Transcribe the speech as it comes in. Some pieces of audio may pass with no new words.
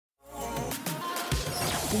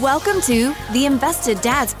Welcome to the Invested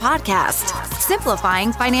Dads Podcast,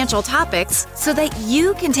 simplifying financial topics so that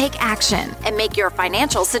you can take action and make your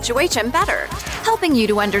financial situation better. Helping you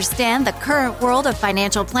to understand the current world of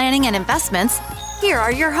financial planning and investments, here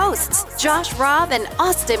are your hosts, Josh Robb and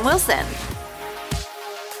Austin Wilson.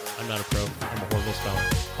 I'm not a pro. I'm a horrible speller.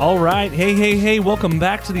 All right. Hey. Welcome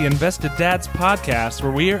back to the Invested Dads Podcast,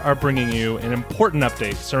 where we are bringing you an important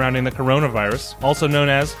update surrounding the coronavirus, also known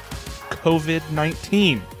as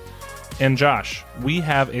COVID-19. And Josh, we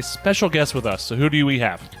have a special guest with us. So who do we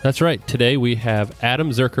have? That's right. Today we have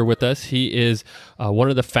Adam Zuercher with us. He is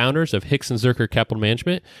one of the founders of Hixon Zuercher Capital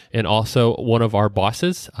Management and also one of our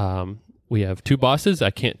bosses. We have two bosses.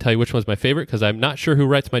 I can't tell you which one's my favorite because I'm not sure who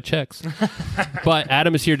writes my checks. But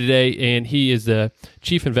Adam is here today, and he is the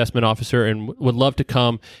Chief Investment Officer and would love to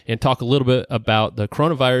come and talk a little bit about the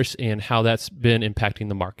coronavirus and how that's been impacting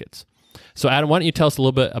the markets. So Adam, why don't you tell us a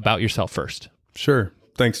little bit about yourself first? Sure.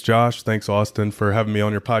 Thanks, Josh. Thanks, Austin, for having me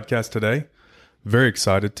on your podcast today. Very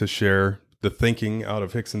excited to share the thinking out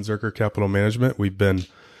of Hixon Zuercher Capital Management. We've been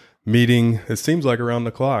meeting, it seems like around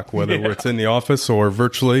the clock, whether it's in the office or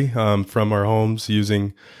virtually from our homes,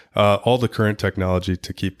 using all the current technology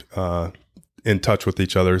to keep in touch with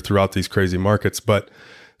each other throughout these crazy markets. But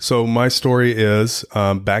so my story is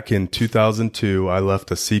back in 2002, I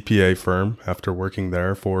left a CPA firm after working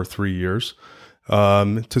there for 3 years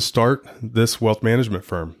to start this wealth management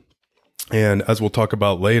firm. And as we'll talk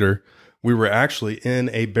about later, we were actually in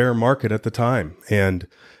a bear market at the time, and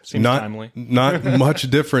Seems timely. not much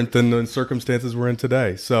different than the circumstances we're in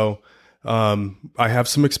today. So I have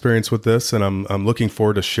some experience with this, and I'm looking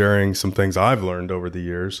forward to sharing some things I've learned over the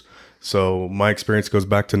years. So my experience goes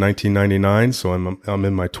back to 1999. So I'm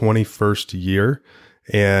in my 21st year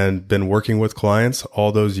and been working with clients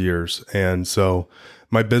all those years. And so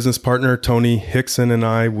my business partner, Tony Hixon, and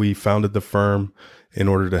I, we founded the firm in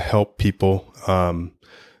order to help people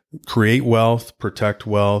create wealth, protect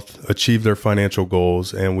wealth, achieve their financial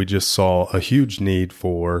goals. And we just saw a huge need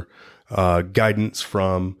for guidance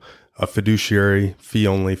from a fiduciary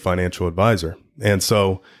fee-only financial advisor. And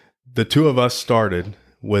so the two of us started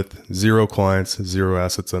with 0 clients, 0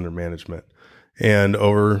 assets under management. And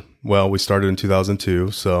we started in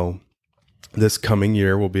 2002. So this coming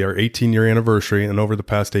year will be our 18-year anniversary. And over the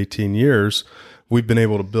past 18 years, we've been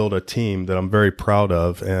able to build a team that I'm very proud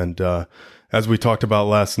of. And as we talked about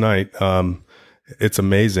last night, it's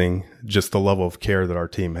amazing just the level of care that our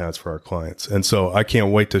team has for our clients. And so I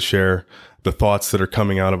can't wait to share the thoughts that are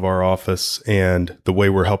coming out of our office and the way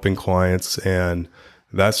we're helping clients and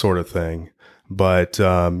that sort of thing. But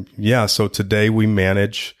so today we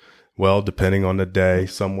manage, depending on the day,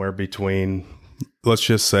 somewhere between, let's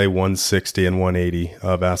just say 160 and 180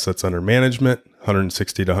 of assets under management,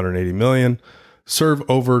 160 to 180 million. Serve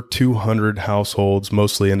over 200 households,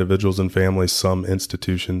 mostly individuals and families, some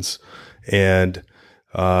institutions. And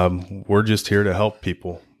we're just here to help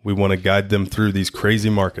people. We want to guide them through these crazy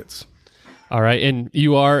markets. All right. And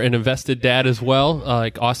you are an invested dad as well,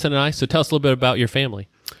 like Austin and I. So tell us a little bit about your family.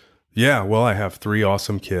 Yeah, well, I have 3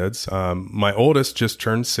 awesome kids. My oldest just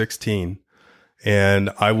turned 16, and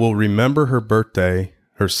I will remember her birthday,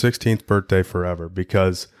 her 16th birthday forever,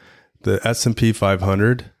 because the S&P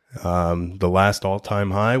 500, the last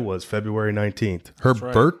all-time high was February 19th. Her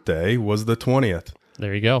birthday was the 20th.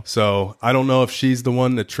 There you go. So I don't know if she's the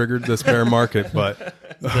one that triggered this bear market, but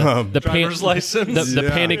the driver's license. The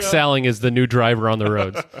panic selling is the new driver on the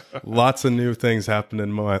roads. Lots of new things happen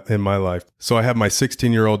in my life. So I have my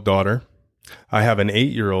 16-year-old daughter, I have an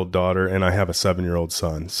 8-year-old daughter, and I have a 7-year-old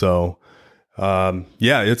son. So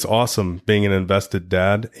it's awesome being an invested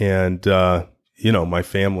dad, and my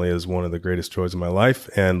family is one of the greatest joys of my life,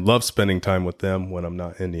 and love spending time with them when I'm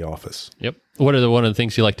not in the office. Yep. What are one of the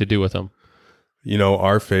things you like to do with them?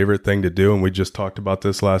 Our favorite thing to do, and we just talked about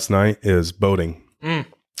this last night, is boating.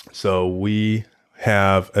 So we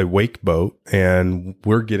have a wake boat, and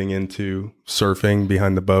we're getting into surfing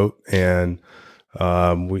behind the boat, and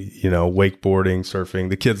wakeboarding, surfing.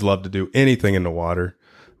 The kids love to do anything in the water,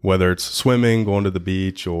 whether it's swimming, going to the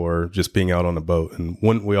beach, or just being out on a boat. And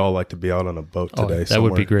wouldn't we all like to be out on a boat today? That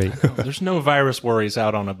would be great. There's no virus worries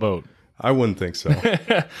out on a boat. I wouldn't think so.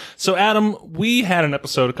 So, Adam, we had an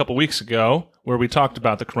episode a couple weeks ago where we talked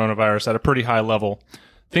about the coronavirus at a pretty high level.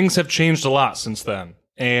 Things have changed a lot since then.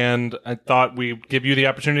 And I thought we'd give you the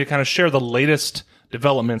opportunity to kind of share the latest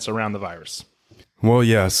developments around the virus. Well,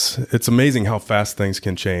 yes, it's amazing how fast things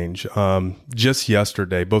can change. Just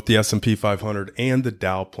yesterday, both the S&P 500 and the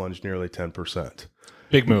Dow plunged nearly 10%.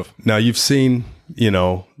 Big move. Now, you've seen,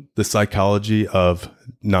 the psychology of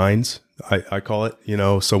nines, I call it,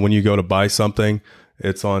 so when you go to buy something,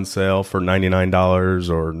 It's on sale for $99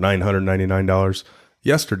 or $999.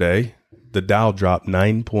 Yesterday, the Dow dropped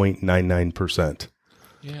 9.99%.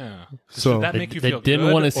 Yeah. So should that make you feel good? They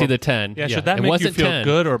didn't want to see the 10. Yeah, should that make you feel 10.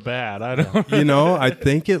 good or bad? I don't know. You know, I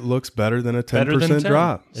think it looks better than a 10%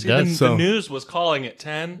 drop. It See, does. the news was calling it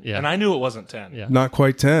 10, and I knew it wasn't 10. Yeah. Not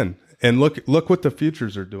quite 10. And look what the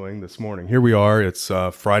futures are doing this morning. Here we are. It's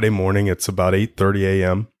Friday morning. It's about 8:30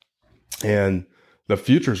 a.m. And the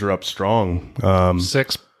futures are up strong.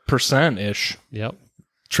 6%-ish. Yep.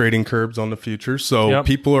 Trading curbs on the futures. So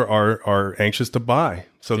people are anxious to buy.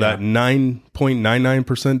 So that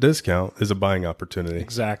 9.99% discount is a buying opportunity.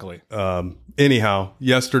 Exactly. Anyhow,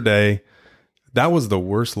 yesterday, that was the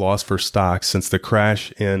worst loss for stocks since the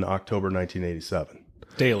crash in October 1987.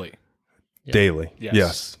 Daily. Daily.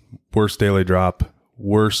 Yes. Worst daily drop,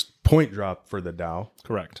 worst point drop for the Dow.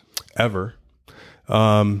 Correct. Ever.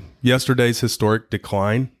 Yesterday's historic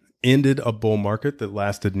decline ended a bull market that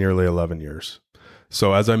lasted nearly 11 years.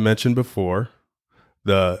 So as I mentioned before,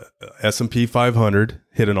 the S&P 500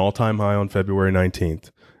 hit an all-time high on February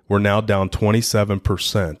 19th. We're now down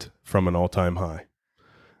 27% from an all-time high.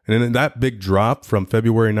 And in that big drop from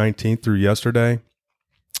February 19th through yesterday,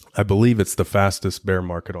 I believe it's the fastest bear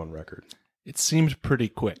market on record. It seemed pretty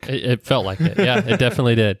quick. It felt like it. Yeah, it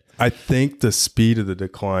definitely did. I think the speed of the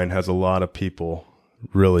decline has a lot of people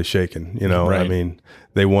really shaken. You know, Right. I mean,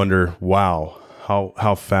 they wonder, wow,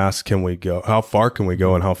 how fast can we go? How far can we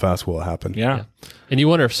go and how fast will it happen? Yeah. And you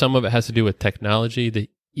wonder if some of it has to do with technology, the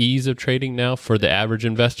ease of trading now for the average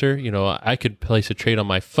investor. You know, I could place a trade on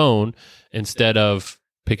my phone instead of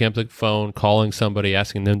picking up the phone, calling somebody,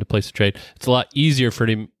 asking them to place a trade. It's a lot easier for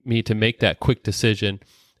me to make that quick decision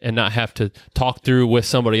and not have to talk through with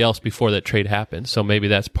somebody else before that trade happens. So maybe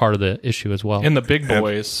that's part of the issue as well. And the big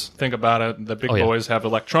boys, think about it. The big boys have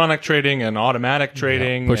electronic trading and automatic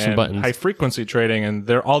trading pushing and buttons. high frequency trading, and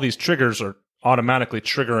all these triggers are automatically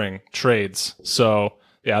triggering trades. So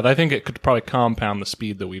yeah, I think it could probably compound the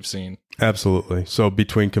speed that we've seen. Absolutely. So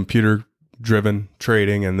between computer driven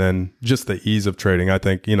trading and then just the ease of trading, I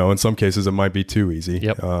think, you know, in some cases it might be too easy.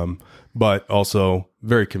 Yep. But also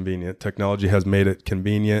very convenient. Technology has made it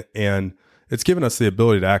convenient, and it's given us the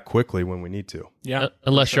ability to act quickly when we need to. Yeah.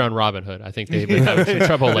 Unless you're on Robinhood. I think they've been having some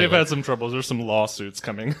trouble lately. They've had some troubles. There's some lawsuits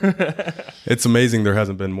coming. It's amazing there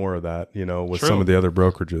hasn't been more of that, you know, with some of the other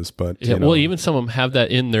brokerages. But Yeah, you know, well, even some of them have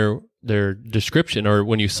that in their description, or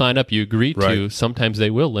when you sign up, you agree to. Sometimes they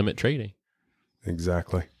will limit trading.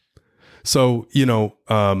 Exactly. So, you know,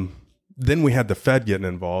 then we had the Fed getting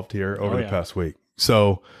involved here over the past week.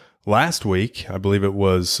 So last week, I believe it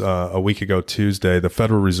was a week ago Tuesday, the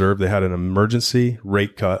Federal Reserve, they had an emergency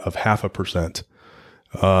rate cut of 0.5%.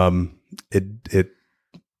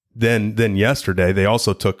 Then yesterday, they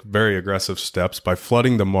also took very aggressive steps by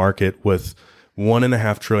flooding the market with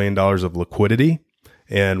 $1.5 trillion of liquidity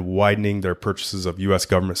and widening their purchases of U.S.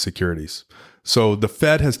 government securities. So the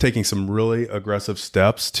Fed has taken some really aggressive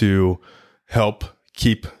steps to help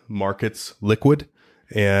keep markets liquid.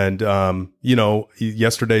 And, you know,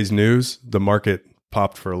 yesterday's news, the market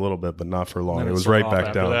popped for a little bit, but not for long. It was right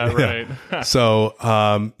back down. That, right.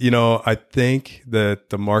 So, you know, I think that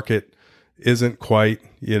the market isn't quite,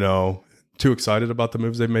 you know, too excited about the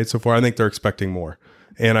moves they've made so far. I think they're expecting more.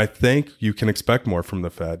 And I think you can expect more from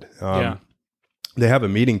the Fed. They have a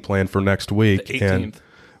meeting planned for next week. The 18th. And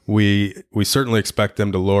we certainly expect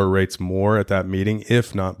them to lower rates more at that meeting,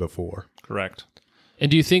 if not before. Correct.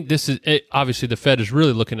 And do you think this is obviously the Fed is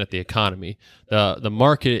really looking at the economy? The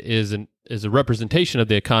market is a representation of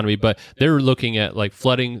the economy, but they're looking at like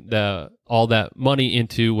flooding all that money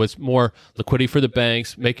into what's more liquidity for the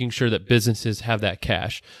banks, making sure that businesses have that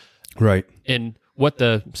cash. Right. And what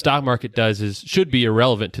the stock market does should be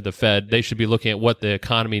irrelevant to the Fed. They should be looking at what the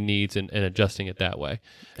economy needs and adjusting it that way.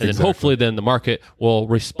 And then hopefully then the market will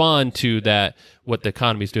respond to that, what the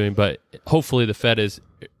economy is doing. But hopefully the Fed is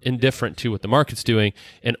indifferent to what the market's doing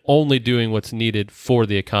and only doing what's needed for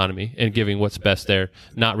the economy and giving what's best there,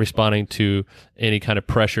 not responding to any kind of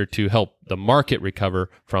pressure to help the market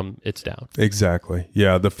recover from its down. Exactly.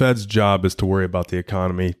 Yeah. The Fed's job is to worry about the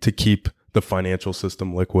economy, to keep the financial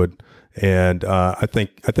system liquid. And I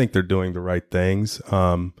think they're doing the right things.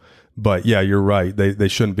 But yeah, you're right. They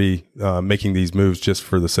shouldn't be making these moves just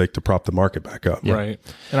for the sake to prop the market back up. Yeah. Right.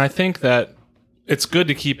 And I think that it's good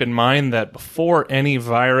to keep in mind that before any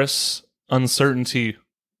virus uncertainty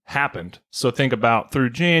happened, so think about through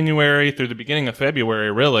January, through the beginning of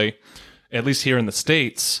February, really, at least here in the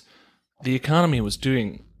States, the economy was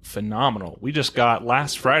doing phenomenal. We just got,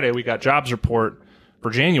 last Friday, we got jobs report for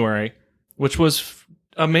January, which was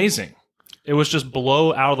amazing. It was just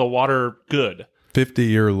blow out of the water good.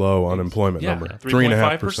 50-year low unemployment number,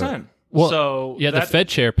 3.5%. Well, so the Fed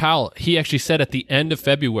chair, Powell, he actually said at the end of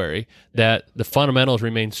February that the fundamentals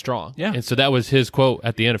remain strong. Yeah. And so that was his quote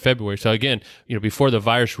at the end of February. So again, before the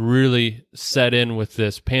virus really set in with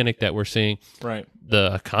this panic that we're seeing, right,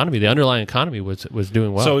 the economy, the underlying economy was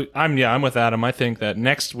doing well. So I'm with Adam. I think that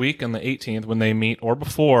next week on the 18th when they meet or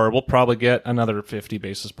before, we'll probably get another 50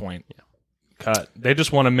 basis point cut. They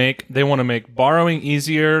just want to make borrowing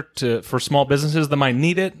easier for small businesses that might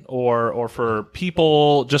need it, or for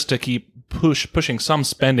people just to keep pushing some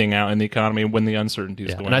spending out in the economy when the uncertainty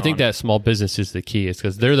is going on. And I think that small business is the key. It's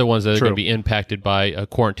because they're the ones that are going to be impacted by a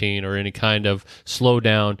quarantine or any kind of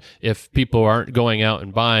slowdown. If people aren't going out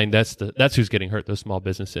and buying, that's who's getting hurt, those small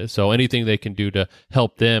businesses. So anything they can do to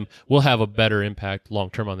help them will have a better impact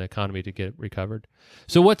long term on the economy to get it recovered.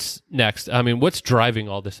 So what's next? I mean, what's driving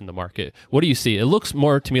all this in the market? What do you see? It looks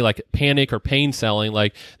more to me like panic or pain selling,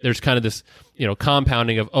 like there's kind of this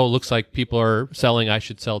compounding of, looks like people are selling, I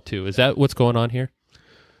should sell too. Is that what's going on here?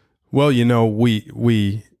 Well,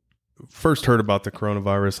 we first heard about the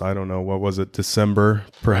coronavirus, I don't know, what was it, December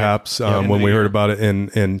perhaps, when we heard about it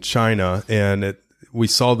in China. And we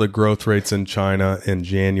saw the growth rates in China in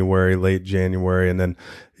January, late January, and then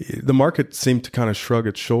the market seemed to kind of shrug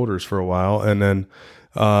its shoulders for a while. And then,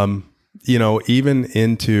 even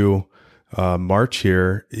into March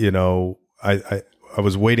here, I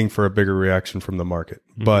was waiting for a bigger reaction from the market.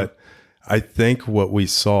 Mm-hmm. But I think what we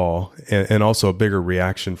saw, and also a bigger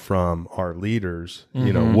reaction from our leaders,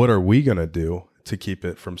 what are we going to do to keep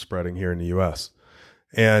it from spreading here in the U.S.?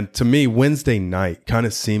 And to me, Wednesday night kind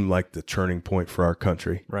of seemed like the turning point for our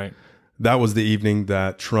country. Right. That was the evening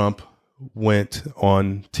that Trump went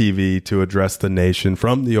on TV to address the nation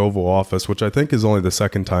from the Oval Office, which I think is only the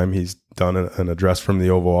second time he's done an address from the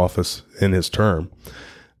Oval Office in his term.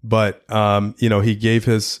 But, he gave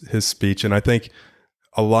his speech, and I think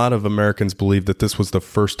a lot of Americans believe that this was the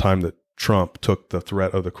first time that Trump took the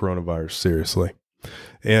threat of the coronavirus seriously.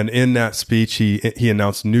 And in that speech, he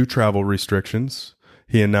announced new travel restrictions.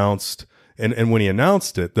 He announced, and when he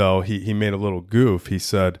announced it, though, he made a little goof. He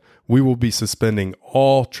said, we will be suspending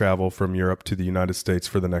all travel from Europe to the United States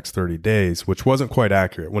for the next 30 days, which wasn't quite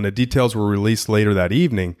accurate. When the details were released later that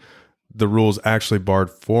evening, the rules actually barred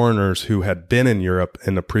foreigners who had been in Europe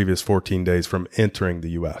in the previous 14 days from entering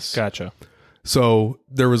the U.S. Gotcha. So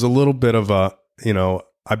there was a little bit of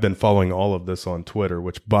I've been following all of this on Twitter,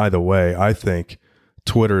 which, by the way, I think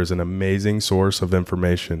Twitter is an amazing source of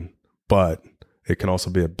information, but it can also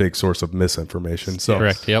be a big source of misinformation. So,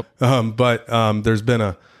 correct. Yep. But there's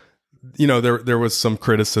been there was some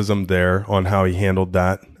criticism there on how he handled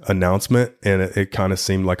that announcement, and it kind of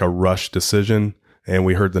seemed like a rush decision. And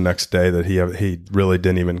we heard the next day that he really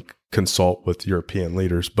didn't even consult with European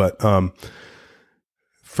leaders. But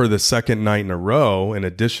for the second night in a row, in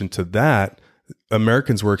addition to that,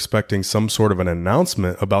 Americans were expecting some sort of an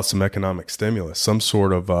announcement about some economic stimulus, some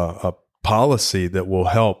sort of a policy that will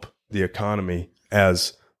help the economy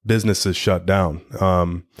as businesses shut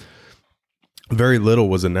down. Very little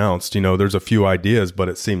was announced. There's a few ideas, but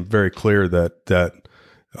it seemed very clear that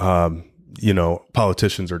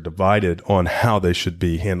politicians are divided on how they should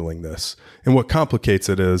be handling this. And what complicates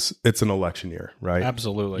it is it's an election year, right?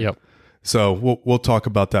 Absolutely. Yep. So we'll talk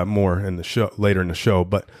about that more in the show later in the show.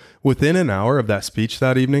 But within an hour of that speech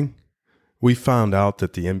that evening, we found out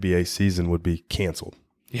that the NBA season would be canceled,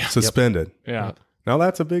 suspended. Yeah. Now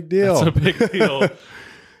that's a big deal. That's a big deal.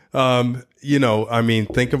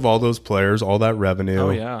 Think of all those players, all that revenue.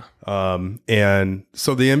 Oh yeah. And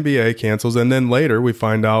so the NBA cancels, and then later we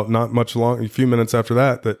find out, a few minutes after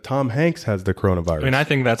that Tom Hanks has the coronavirus. I mean, I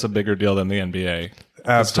think that's a bigger deal than the NBA.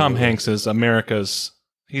 Absolutely. Tom Hanks is America's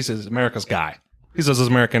guy. He's as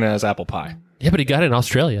American as apple pie. Yeah, but he got it in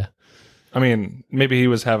Australia. I mean, maybe he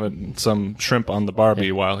was having some shrimp on the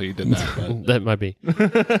Barbie while he did that. But. That might be.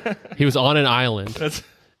 He was on an island,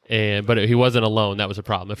 but he wasn't alone. That was a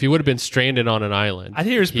problem. If he would have been stranded on an island, I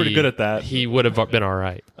think he was pretty good at that. He would have been all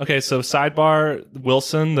right. Okay, so sidebar,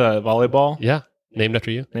 Wilson, the volleyball. Yeah, named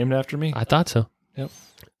after you. Named after me. I thought so. Yep.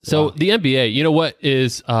 So the NBA, what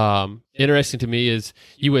is interesting to me is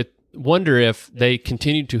you would wonder if they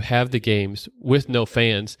continued to have the games with no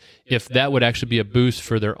fans, if that would actually be a boost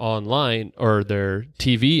for their online or their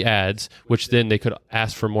TV ads, which then they could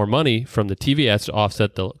ask for more money from the TV ads to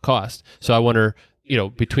offset the cost. So I wonder,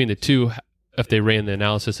 between the two, if they ran the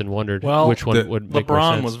analysis and wondered which one would make more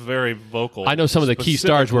sense. LeBron was very vocal. I know some of the key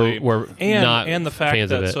stars were not and the fact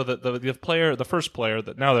fans that of it. So that the first player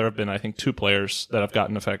that now there have been, I think, 2 players that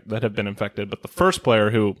have been infected, but the first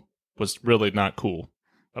player who was really not cool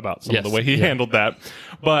about some of the way he handled that.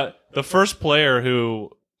 But the first player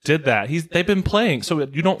who did that. They've been playing, so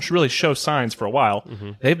you don't really show signs for a while.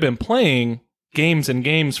 They've been playing games and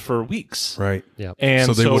games for weeks. Right. Yeah. And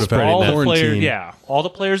so they would have had all the quarantine. players, all the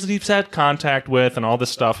players that he's had contact with and all this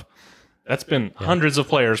stuff, that's been hundreds of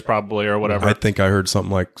players probably or whatever. I think I heard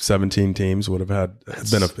something like 17 teams would have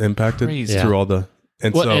been impacted crazy. through all the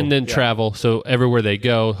and then travel. So everywhere they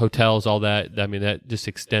go, hotels, all that. I mean, that just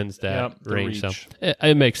extends that range. So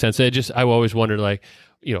it makes sense. I always wondered, like,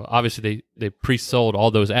 obviously they pre-sold all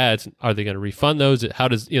those ads. Are they going to refund those? How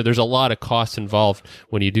does there's a lot of costs involved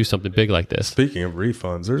when you do something big like this. Speaking of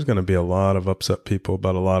refunds, there's going to be a lot of upset people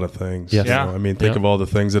about a lot of things. Yes. Yeah. I mean, think of all the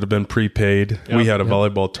things that have been prepaid. We had a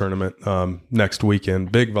volleyball tournament next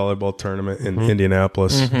weekend, big volleyball tournament in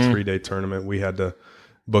Indianapolis, 3-day tournament. We had to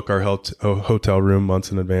book our hotel room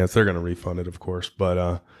months in advance. They're going to refund it, of course.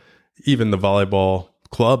 But even the volleyball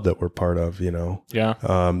club that we're part of,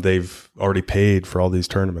 they've already paid for all these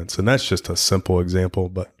tournaments. And that's just a simple example.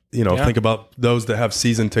 But, think about those that have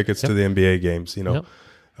season tickets to the NBA games,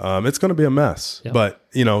 it's going to be a mess. But,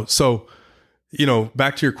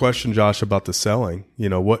 back to your question, Josh, about the selling,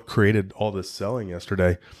 what created all this selling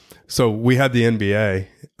yesterday? So we had the NBA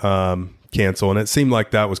cancel, and it seemed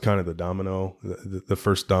like that was kind of the domino, the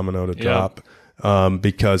first domino to drop,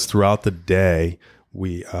 because throughout the day,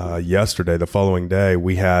 the following day,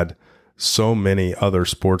 we had so many other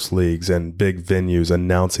sports leagues and big venues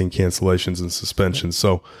announcing cancellations and suspensions.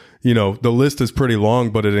 So, the list is pretty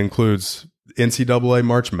long, but it includes NCAA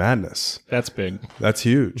March Madness. That's big. That's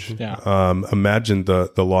huge. Yeah. Imagine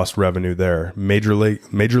the lost revenue there. Major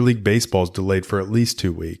League Baseball is delayed for at least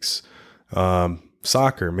 2 weeks.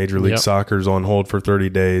 Soccer, Major League Soccer's on hold for 30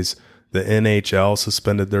 days. The NHL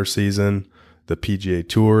suspended their season. The PGA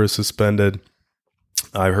Tour is suspended.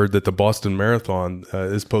 I heard that the Boston Marathon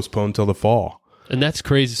is postponed till the fall. And that's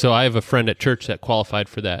crazy. So I have a friend at church that qualified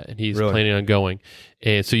for that, and he's planning on going.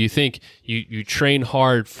 And so you think you train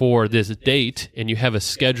hard for this date, and you have a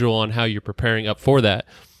schedule on how you're preparing up for that.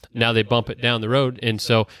 Now they bump it down the road, and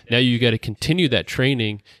so now you got to continue that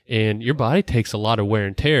training, and your body takes a lot of wear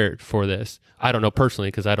and tear for this. I don't know personally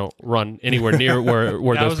because I don't run anywhere near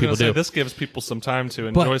where those people do. This gives people some time to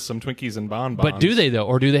enjoy some Twinkies and bonbons. But do they, though?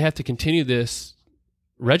 Or do they have to continue this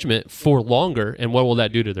regiment for longer, and what will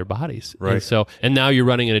that do to their bodies? Right. And now you're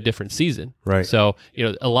running in a different season. Right. So,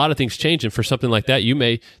 a lot of things change, and for something like that,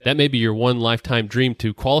 that may be your one lifetime dream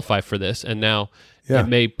to qualify for this, and now it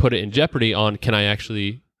may put it in jeopardy on, can I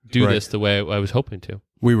actually do this the way I was hoping to?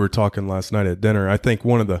 We were talking last night at dinner. I think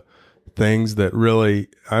one of the things that really,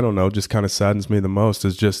 just kind of saddens me the most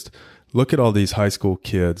is just look at all these high school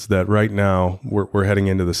kids that right now we're heading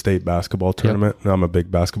into the state basketball tournament. And I'm a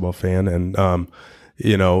big basketball fan, and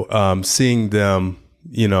seeing them,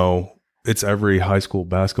 it's every high school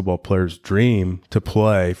basketball player's dream to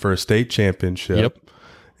play for a state championship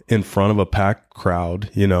in front of a packed crowd,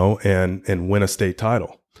 and win a state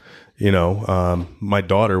title. My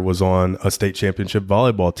daughter was on a state championship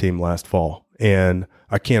volleyball team last fall, and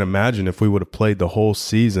I can't imagine if we would have played the whole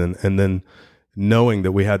season and then knowing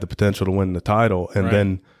that we had the potential to win the title, and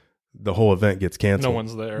then the whole event gets canceled. No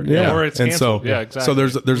one's there. Yeah. Or it's canceled. Exactly. So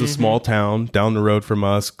there's a small town down the road from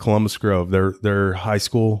us, Columbus Grove. Their high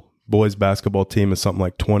school boys basketball team is something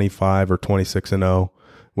like 25 or 26-0.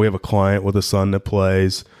 We have a client with a son that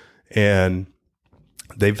plays, and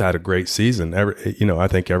they've had a great season. I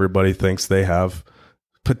think everybody thinks they have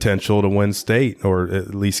potential to win state or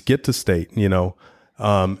at least get to state,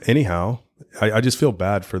 anyhow, I just feel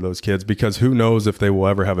bad for those kids because who knows if they will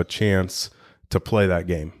ever have a chance to play that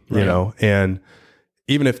game, and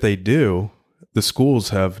even if they do, the schools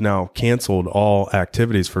have now canceled all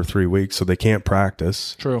activities for 3 weeks, so they can't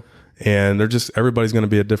practice. True. And everybody's going to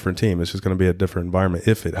be a different team. It's just going to be a different environment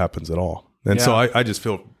if it happens at all. And so I just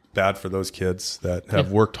feel bad for those kids that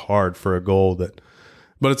have worked hard for a goal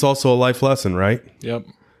but it's also a life lesson, right? Yep.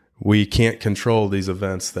 We can't control these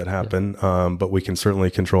events that happen, but we can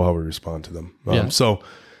certainly control how we respond to them. So,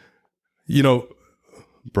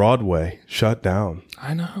 Broadway shut down.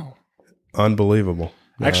 I know. Unbelievable.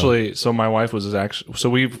 Actually, so my wife so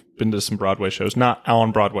we've been to some Broadway shows, not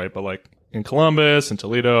on Broadway, but like in Columbus and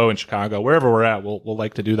Toledo and Chicago, wherever we're at, we'll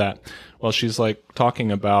like to do that. Well, she's like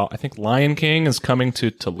talking about, I think Lion King is coming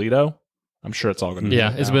to Toledo. I'm sure it's all going to be.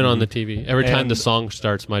 Yeah, it's been on the TV. Every time the song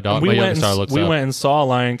starts, my youngest daughter looks up. We went and saw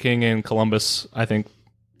Lion King in Columbus, I think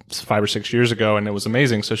 5 or 6 years ago, and it was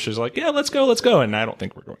amazing. So she's like, let's go. And I don't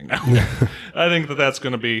think we're going now. I think that's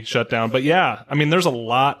going to be shut down. But there's a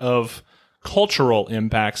lot of cultural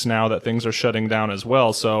impacts now that things are shutting down as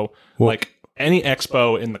well. So like any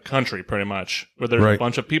expo in the country, pretty much, where there's a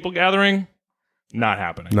bunch of people gathering, not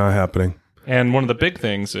happening. Not happening. And one of the big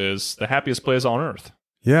things is the happiest place on earth.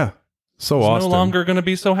 Yeah. So It's Austin, no longer going to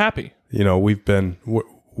be so happy. you know,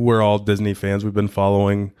 we're all Disney fans. We've been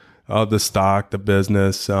following the stock, the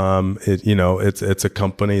business. It's a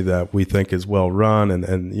company that we think is well run,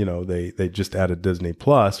 and you know, they just added Disney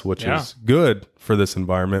Plus, which is good for this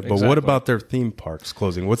environment. But what about their theme parks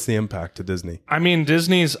closing? What's the impact to Disney? I mean,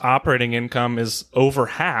 Disney's operating income is over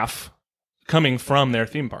half coming from their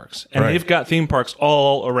theme parks, and they've got theme parks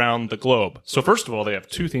all around the globe. So first of all, they have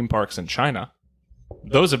 2 theme parks in China.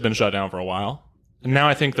 Those have been shut down for a while. And now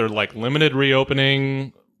I think they're like limited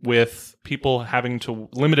reopening with people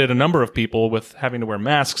limited a number of people with having to wear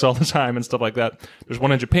masks all the time and stuff like that. There's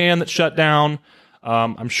one in Japan that's shut down.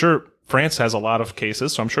 I'm sure France has a lot of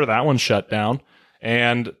cases, so I'm sure that one's shut down.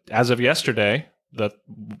 And as of yesterday,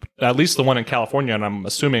 at least the one in California, and I'm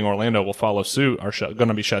assuming Orlando will follow suit, are going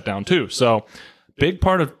to be shut down too. So big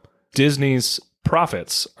part of Disney's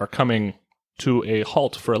profits are coming to a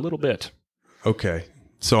halt for a little bit. Okay.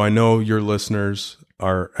 So I know your listeners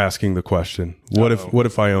are asking the question, what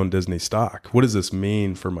if I own Disney stock? What does this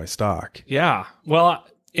mean for my stock? Yeah. Well,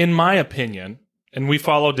 in my opinion, and we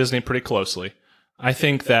follow Disney pretty closely, I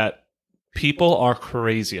think that people are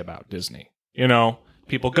crazy about Disney. You know,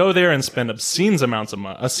 people go there and spend obscene amounts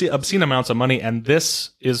of money, and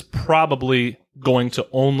this is probably going to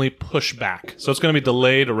only push back. So it's going to be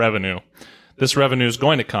delayed revenue. This revenue is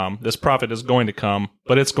going to come. This profit is going to come,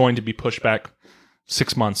 but it's going to be pushed back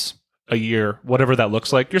 6 months, a year, whatever that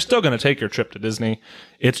looks like. You're still going to take your trip to Disney.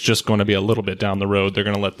 It's just going to be a little bit down the road. They're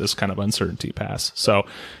going to let this kind of uncertainty pass. So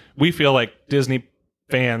we feel like Disney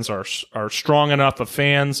fans are strong enough of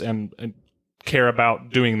fans and care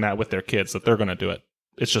about doing that with their kids that they're going to do it.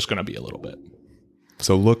 It's just going to be a little bit.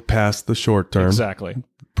 So look past the short term. Exactly.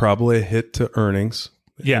 Probably a hit to earnings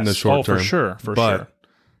in the short term. For sure. But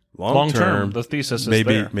long term, the thesis is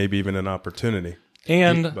there. Maybe even an opportunity.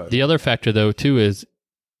 And the other factor, though, too, is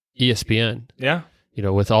ESPN. Yeah. You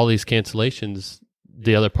know, with all these cancellations,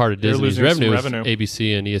 the other part of Disney's revenue is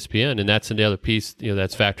ABC and ESPN, and that's the other piece, you know,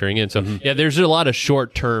 that's factoring in. So, yeah, there's a lot of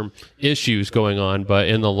short-term issues going on, but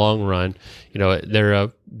in the long run, you know, they're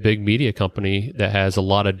a big media company that has a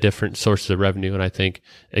lot of different sources of revenue, and I think,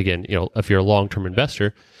 again, you know, if you're a long-term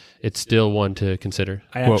investor, it's still one to consider.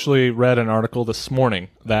 I actually read an article this morning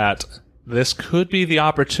that this could be the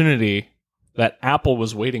opportunity that Apple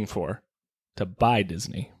was waiting for to buy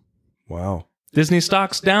Disney. Wow. Disney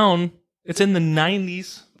stock's down. It's in the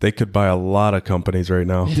 90s. They could buy a lot of companies right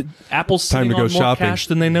now. Apple's sitting on more cash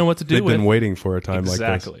than they know what to do with. They've been waiting for a time like this.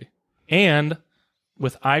 Exactly. And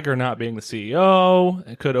with Iger not being the CEO,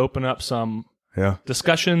 it could open up some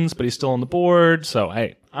discussions, but he's still on the board. So,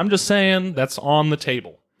 hey, I'm just saying that's on the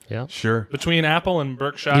table. Yeah. Sure. Between Apple and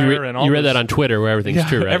Berkshire and all you read that on Twitter where everything's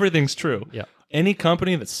true, right? Everything's true. Yeah. Any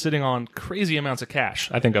company that's sitting on crazy amounts of cash,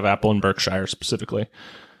 I think of Apple and Berkshire specifically,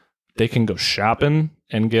 they can go shopping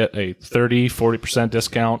and get a 30, 40%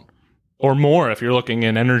 discount or more if you're looking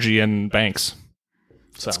in energy and banks.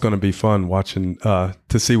 So it's going to be fun watching to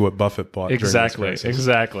see what Buffett bought.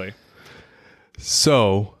 Exactly.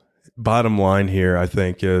 So bottom line here, I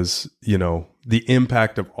think, is, you know, the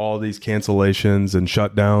impact of all these cancellations and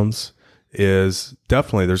shutdowns is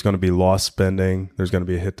definitely there's going to be lost spending. There's going to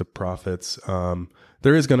be a hit to profits.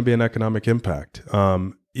 There is going to be an economic impact.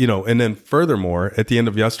 You know, and then furthermore, at the end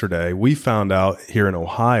of yesterday, we found out here in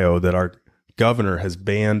Ohio that our governor has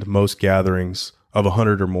banned most gatherings of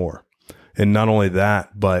 100 or more. And not only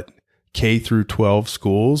that, but K through 12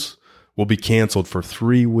 schools will be canceled for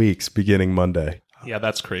 3 weeks beginning Monday. Yeah,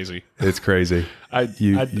 that's crazy. It's crazy. I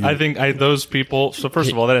think those people. So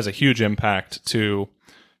first of all, that has a huge impact to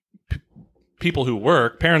people who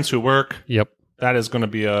work, parents who work. Yep. That is going to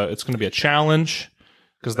be a challenge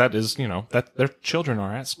because that is, you know, that their children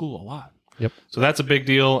are at school a lot. Yep. So that's a big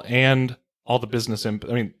deal, and all the business. I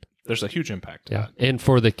mean, there's a huge impact. Yeah. And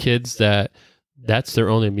for the kids that's their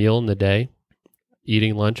only meal in the day,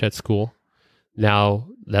 eating lunch at school. Now,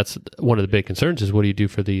 that's one of the big concerns is what do you do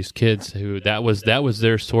for these kids who that was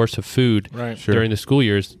their source of food during the school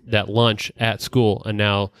years, that lunch at school, and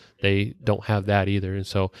now they don't have that either. And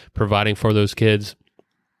so providing for those kids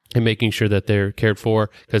and making sure that they're cared for,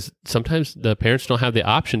 because sometimes the parents don't have the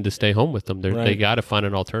option to stay home with them. They got to find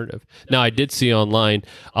an alternative. Now, I did see online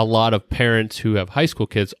a lot of parents who have high school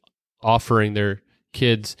kids offering their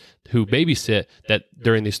kids who babysit that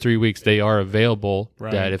during these 3 weeks they are available,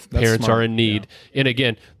 that if parents are in need. And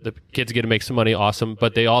again, the kids get to make some money, awesome,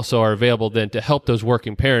 but they also are available then to help those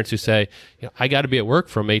working parents who say, you know, I got to be at work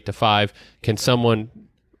from 8 to 5. Can someone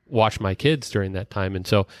watch my kids during that time? And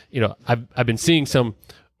so, you know, I've been seeing some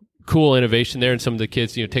cool innovation there, and some of the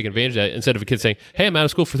kids, take advantage of that. Instead of a kid saying, "Hey, I'm out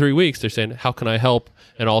of school for 3 weeks," they're saying, "How can I help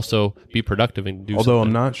and also be productive and do?" Although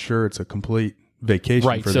something? I'm not sure it's a complete vacation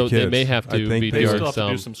Right, for so the kids. they may have to be They there still have to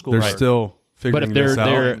do some school They're work. still But figuring if they're this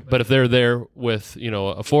there, out. but if they're there with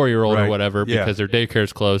a 4-year-old or Right, whatever yeah. because their daycare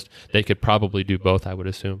is closed, they could probably do both. I would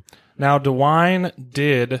assume. Now, DeWine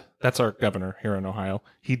did, that's our governor here in Ohio,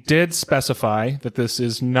 he did specify that this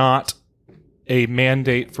is not a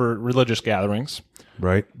mandate for religious gatherings,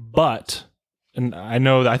 Right. but, and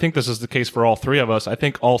I think this is the case for all three of us, I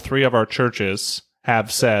think all three of our churches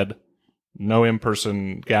have said no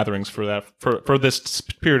in-person gatherings for that for this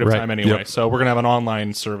period of Right. time anyway. Yep. So we're going to have an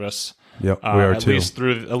online service. Yep, we are at too. least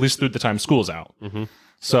through the time school's out.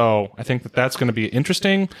 So I think that that's going to be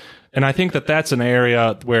interesting, and I think that that's an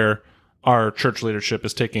area where our church leadership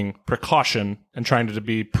is taking precaution and trying to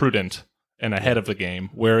be prudent and ahead of the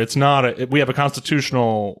game. Where it's not we have a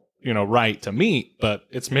constitutional right to meet, but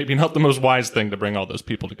it's maybe not the most wise thing to bring all those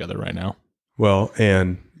people together right now. Well,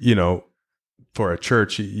 and for a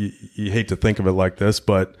church, you hate to think of it like this,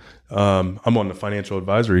 but I'm on the financial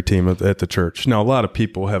advisory team at the church. Now, a lot of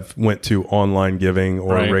people have went to online giving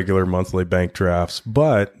or Right. regular monthly bank drafts,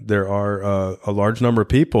 but there are a large number of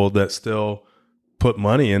people that still put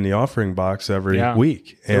money in the offering box every Yeah.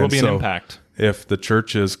 week. There will be an so impact. if the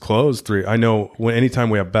church is closed I know anytime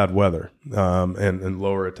we have bad weather and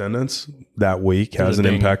lower attendance, that week has an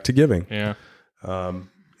ding. impact to giving. Yeah.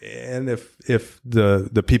 And if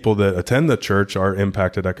the people that attend the church are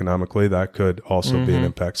impacted economically, that could also be an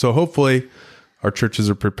impact. So hopefully our churches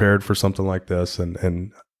are prepared for something like this.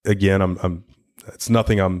 And again, I'm it's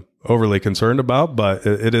nothing I'm overly concerned about, but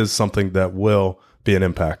it is something that will be an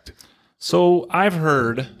impact. So I've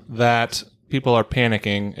heard that people are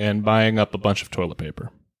panicking and buying up a bunch of toilet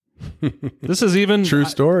paper. This is even True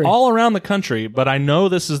story. all around the country, but I know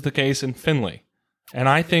this is the case in Findlay. And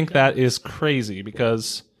I think that is crazy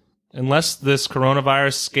because unless this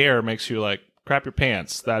coronavirus scare makes you like crap your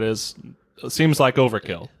pants, it seems like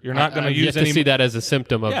overkill. You're not going to use to see that as a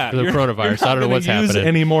symptom of the you're coronavirus. not I don't know gonna what's use happening.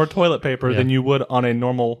 any more toilet paper Yeah. than you would on a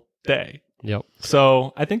normal day. Yep.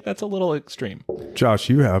 So I think that's a little extreme. Josh,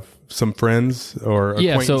 you have some friends or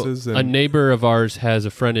acquaintances. So a neighbor of ours has a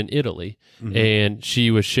friend in Italy, and she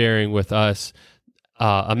was sharing with us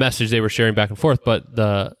a message they were sharing back and forth. But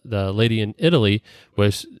the lady in Italy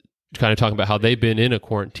was kind of talking about how they've been in a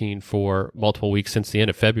quarantine for multiple weeks since the end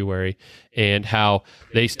of February, and how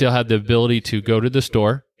they still have the ability to go to the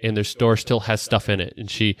store, and their store still has stuff in it. And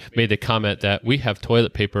she made the comment that we have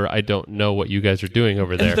toilet paper. I don't know what you guys are doing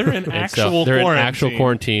over there. They're in actual they're in quarantine. actual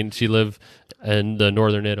quarantine. She lived in the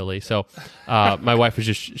northern Italy. So my wife was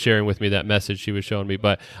just sharing with me that message she was showing me,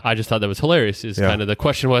 but I just thought that was hilarious. Kind of the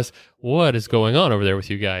question was, what is going on over there with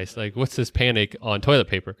you guys? Like, what's this panic on toilet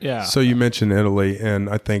paper? Yeah. So you mentioned Italy, and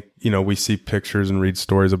I think, we see pictures and read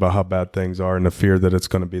stories about how bad things are and the fear that it's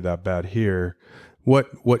going to be that bad here.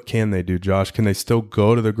 What can they do, Josh? Can they still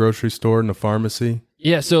go to the grocery store and the pharmacy?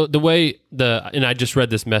 Yeah, so the way and I just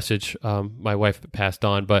read this message my wife passed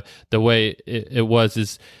on, but the way it was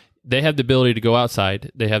is they have the ability to go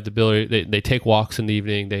outside. They have the ability, they take walks in the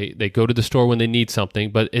evening. They go to the store when they need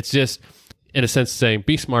something, but it's just, in a sense, saying,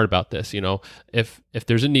 be smart about this. If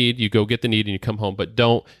there's a need, you go get the need and you come home, but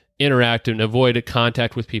don't interact and avoid a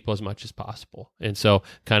contact with people as much as possible. And so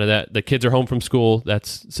kind of that the kids are home from school.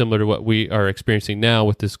 That's similar to what we are experiencing now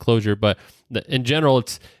with this closure. But in general,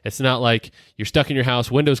 it's not like you're stuck in your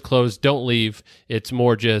house, windows closed, don't leave. It's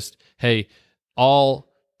more just, hey,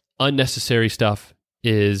 all unnecessary stuff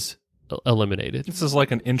is eliminated. This is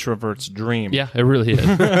like an introvert's dream. Yeah, it really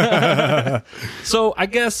is. So I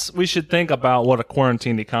guess we should think about what a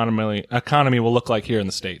quarantined economy will look like here in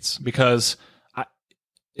the States, because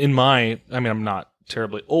I'm not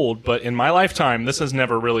terribly old, but in my lifetime, this has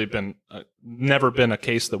never really been a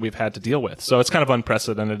case that we've had to deal with. So it's kind of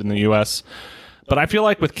unprecedented in the U.S. But I feel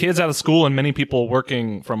like with kids out of school and many people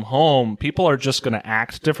working from home, people are just going to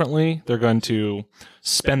act differently. They're going to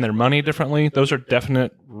spend their money differently. Those are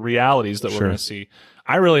definite realities that we're going to see.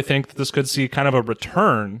 I really think that this could see kind of a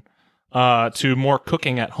return to more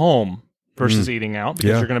cooking at home versus eating out,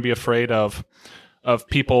 because you're going to be afraid of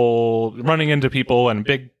people running into people and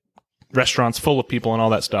big restaurants full of people and all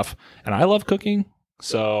that stuff. And I love cooking,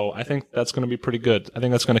 so I think that's going to be pretty good. I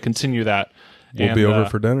think that's going to continue that. We'll be over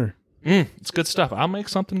for dinner. It's good stuff. I'll make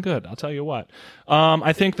something good. I'll tell you what.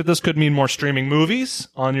 I think that this could mean more streaming movies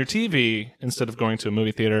on your TV instead of going to a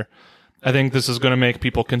movie theater. I think this is going to make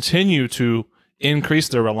people continue to increase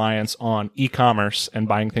their reliance on e-commerce and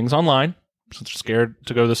buying things online. Since they're scared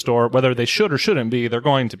to go to the store, whether they should or shouldn't be, they're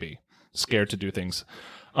going to be scared to do things.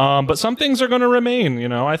 But some things are going to remain. You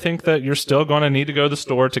know, I think that you're still going to need to go to the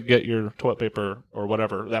store to get your toilet paper or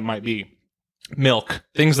whatever that might be. Milk,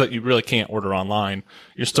 things that you really can't order online,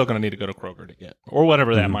 you're still going to need to go to Kroger to get, or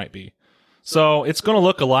whatever that might be. So it's going to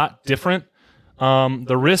look a lot different.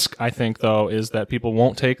 The risk, I think, though, is that people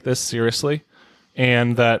won't take this seriously,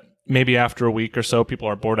 and that maybe after a week or so, people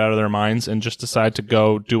are bored out of their minds and just decide to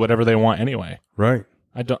go do whatever they want anyway. Right.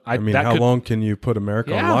 I mean, how long can you put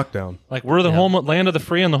America on lockdown? Like, we're the land of the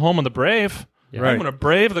free and the home of the brave. Yeah. Right. I'm going to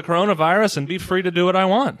brave the coronavirus and be free to do what I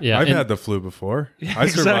want. Yeah, I've had the flu before. I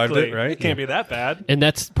survived it, right? It can't be that bad. And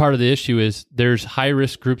that's part of the issue is there's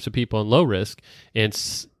high-risk groups of people and low risk. And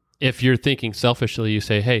if you're thinking selfishly, you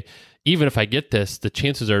say, hey, even if I get this, the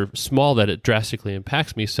chances are small that it drastically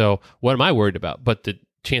impacts me. So what am I worried about? But the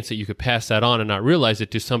chance that you could pass that on and not realize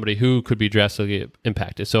it to somebody who could be drastically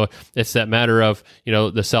impacted. So it's that matter of,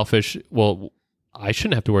 the selfish, well, I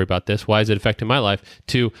shouldn't have to worry about this. Why is it affecting my life?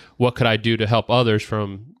 To what could I do to help others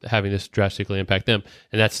from having this drastically impact them?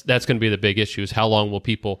 And that's going to be the big issue is how long will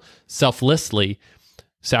people selflessly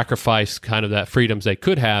sacrifice kind of that freedoms they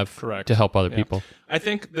could have to help other people? I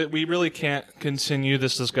think that we really can't continue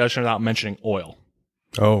this discussion without mentioning oil.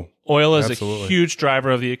 Oh, oil is absolutely. A huge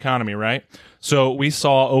driver of the economy, right? So we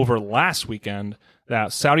saw over last weekend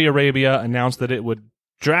that Saudi Arabia announced that it would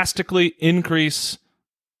drastically increase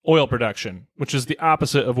oil production, which is the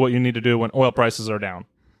opposite of what you need to do when oil prices are down.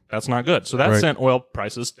 That's not good. So that sent oil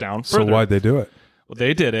prices down further. So why'd they do it? Well,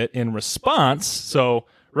 they did it in response. So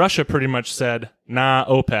Russia pretty much said, nah,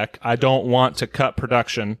 OPEC, I don't want to cut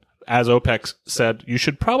production. As OPEC said, you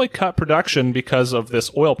should probably cut production because of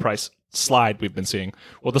this oil price slide we've been seeing.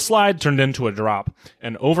 Well, the slide turned into a drop.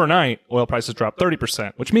 And overnight, oil prices dropped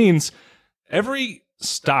 30%, which means every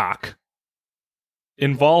stock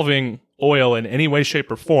involving oil in any way,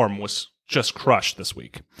 shape, or form was just crushed this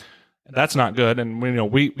week. That's not good. And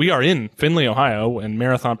we are in Findlay, Ohio, and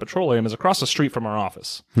Marathon Petroleum is across the street from our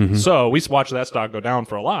office. Mm-hmm. So we watched that stock go down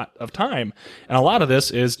for a lot of time. And a lot of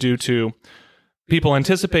this is due to people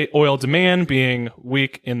anticipate oil demand being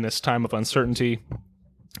weak in this time of uncertainty.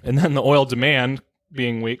 And then the oil demand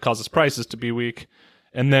being weak causes prices to be weak.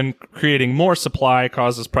 And then creating more supply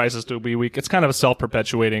causes prices to be weak. It's kind of a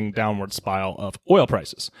self-perpetuating downward spiral of oil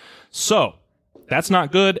prices. So that's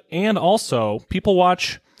not good. And also, people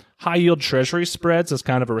watch high-yield treasury spreads as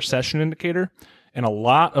kind of a recession indicator. And a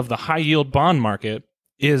lot of the high-yield bond market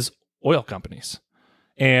is oil companies.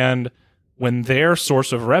 And when their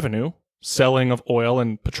source of revenue, selling of oil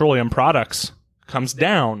and petroleum products, comes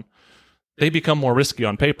down, they become more risky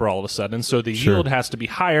on paper all of a sudden. So the yield has to be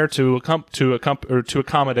higher to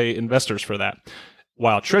accommodate investors for that,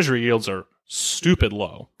 while treasury yields are stupid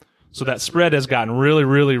low. So that spread has gotten really,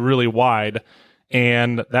 really, really wide,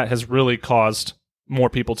 and that has really caused more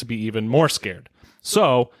people to be even more scared.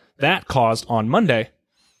 So that caused on Monday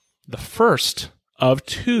the first of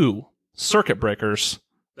 2 circuit breakers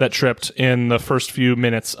that tripped in the first few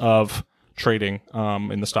minutes of trading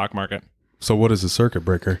in the stock market. So what is a circuit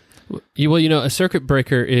breaker? Well, a circuit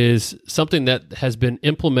breaker is something that has been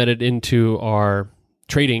implemented into our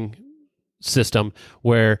trading system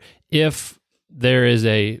where if there is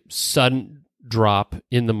a sudden drop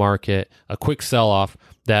in the market, a quick sell-off,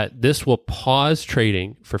 that this will pause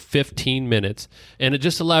trading for 15 minutes, and it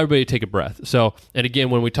just allows everybody to take a breath. So, and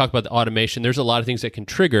again, when we talk about the automation, there's a lot of things that can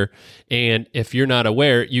trigger, and if you're not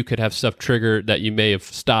aware, you could have stuff trigger that you may have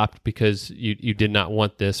stopped because you did not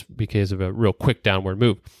want this because of a real quick downward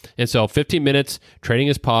move. And so 15 minutes, trading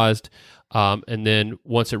is paused, and then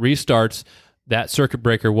once it restarts, that circuit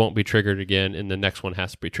breaker won't be triggered again, and the next one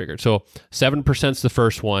has to be triggered. So 7% is the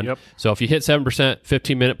first one. Yep. So if you hit 7%,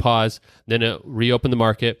 15-minute pause, then it reopen the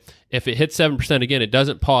market. If it hits 7% again, it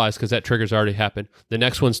doesn't pause because that trigger's already happened. The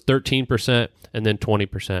next one's 13% and then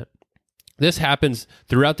 20%. This happens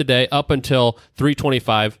throughout the day up until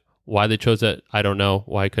 3:25. Why they chose that, I don't know.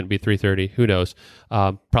 Why it couldn't be 3:30, who knows?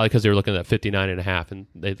 Probably because they were looking at 59.5 and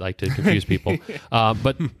they'd like to confuse people.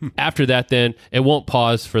 But after that, then it won't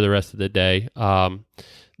pause for the rest of the day.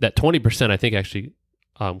 That 20%, I think, actually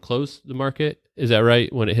closed the market. Is that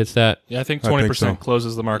right? When it hits that? Yeah, I think 20%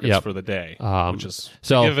 closes the markets for the day, which is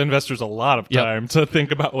to give investors a lot of time to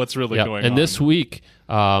think about what's really going on. And this week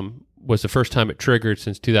was the first time it triggered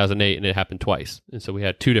since 2008, and it happened twice. And so we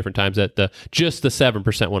had 2 different times that just the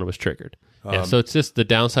 7% one was triggered. So it's just the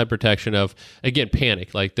downside protection of, again,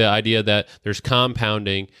 panic, like the idea that there's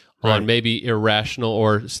compounding on maybe irrational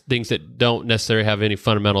or things that don't necessarily have any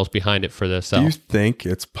fundamentals behind it for the sell. Do you think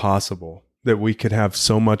it's possible that we could have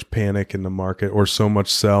so much panic in the market or so much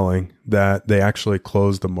selling that they actually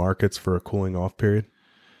close the markets for a cooling off period?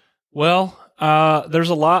 Well, there's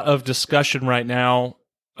a lot of discussion right now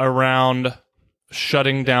around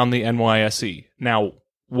shutting down the NYSE. Now,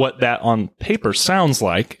 what that on paper sounds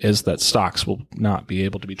like is that stocks will not be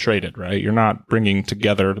able to be traded, right? You're not bringing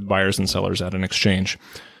together the buyers and sellers at an exchange.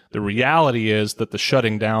 The reality is that the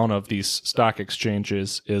shutting down of these stock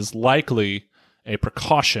exchanges is likely a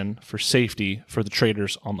precaution for safety for the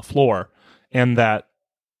traders on the floor, and that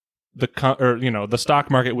the stock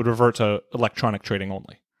market would revert to electronic trading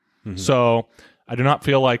only. Mm-hmm. So I do not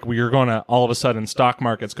feel like we're going to all of a sudden stock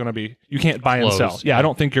market's going to be, you can't buy and sell. Yeah, I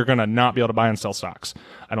don't think you're going to not be able to buy and sell stocks.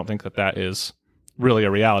 I don't think that is really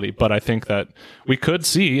a reality, but I think that we could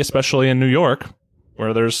see, especially in New York,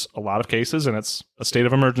 where there's a lot of cases and it's a state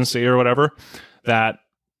of emergency or whatever, that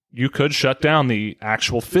you could shut down the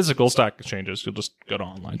actual physical stock exchanges. You'll just go to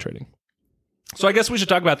online trading. So I guess we should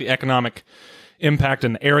talk about the economic impact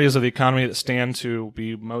and areas of the economy that stand to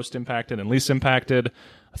be most impacted and least impacted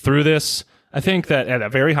through this. I think that at a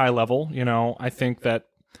very high level, I think that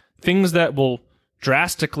things that will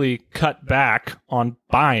drastically cut back on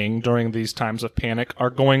buying during these times of panic are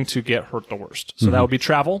going to get hurt the worst. So that would be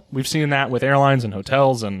travel. We've seen that with airlines and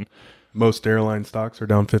hotels, and most airline stocks are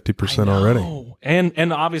down 50% already.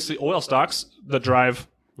 And obviously oil stocks, the drive.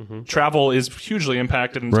 Mm-hmm. Travel is hugely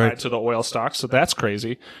impacted and tied to the oil stocks, so that's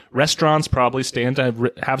crazy. Restaurants probably stand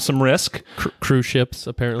to have some risk. Cruise ships,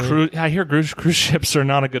 apparently. I hear cruise ships are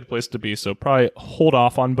not a good place to be, so probably hold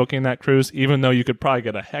off on booking that cruise, even though you could probably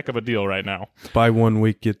get a heck of a deal right now. Buy 1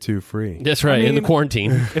 week, get 2 free. That's right, in the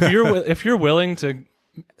quarantine. if you're willing to...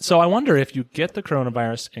 So I wonder if you get the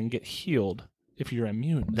coronavirus and get healed, if you're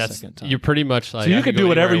immune the second time. You're pretty much like... So you could do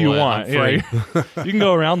whatever you want. Yeah, you can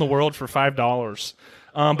go around the world for $5.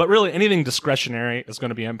 But really, anything discretionary is going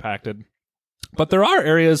to be impacted. But there are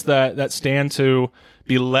areas that stand to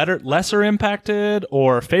be lesser impacted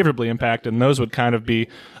or favorably impacted, and those would kind of be,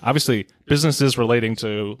 obviously, businesses relating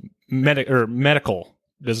to medical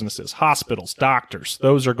businesses, hospitals, doctors.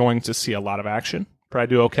 Those are going to see a lot of action, probably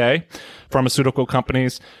do okay. Pharmaceutical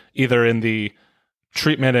companies, either in the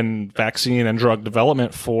treatment and vaccine and drug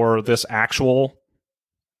development for this actual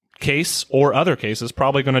case or other cases,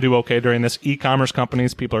 probably going to do okay during this. E-commerce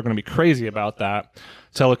companies, people are going to be crazy about that.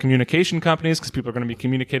 Telecommunication companies, because people are going to be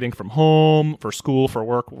communicating from home, for school, for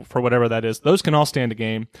work, for whatever that is. Those can all stand to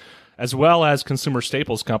gain, as well as consumer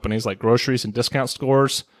staples companies like groceries and discount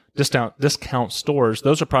stores.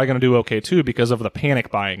 Those are probably going to do okay too because of the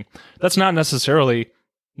panic buying. That's not necessarily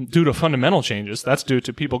due to fundamental changes. That's due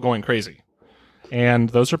to people going crazy. And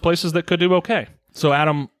those are places that could do okay. So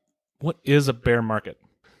Adam, what is a bear market?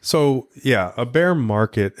 So, yeah, a bear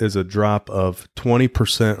market is a drop of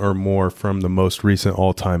 20% or more from the most recent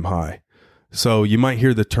all-time high. So you might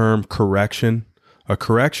hear the term correction. A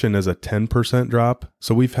correction is a 10% drop.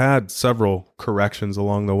 So we've had several corrections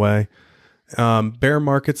along the way. Bear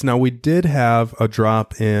markets, now we did have a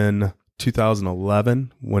drop in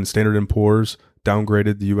 2011 when Standard & Poor's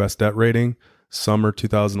downgraded the U.S. debt rating. Summer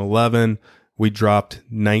 2011, we dropped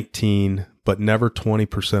 19, but never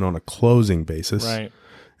 20% on a closing basis. Right.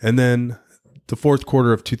 And then the fourth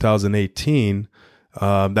quarter of 2018,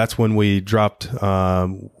 that's when we dropped,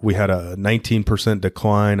 we had a 19%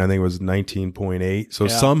 decline. I think it was 19.8. So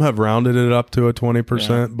some have rounded it up to a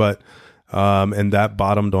 20%, but, and that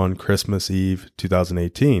bottomed on Christmas Eve,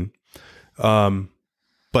 2018.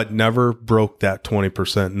 But never broke that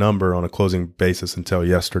 20% number on a closing basis until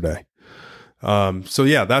yesterday. So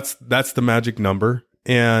yeah, that's the magic number.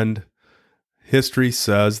 And history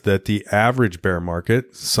says that the average bear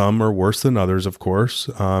market, some are worse than others, of course.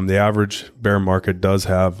 The average bear market does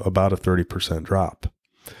have about a 30% drop.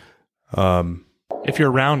 If you're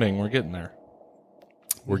rounding, we're getting there.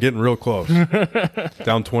 We're getting real close.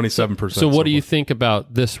 Down 27%. So what do you think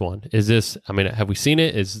about this one? Is this, have we seen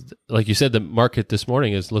it? Is, like you said, the market this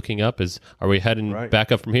morning is looking up. Are we heading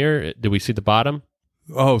back up from here? Did we see the bottom?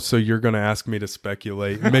 Oh, so you're going to ask me to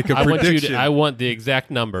speculate, make a prediction. I want the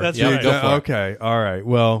exact number. That's right. Go for it. Okay. All right.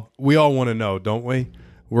 Well, we all want to know, don't we?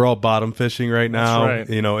 We're all bottom fishing right now. That's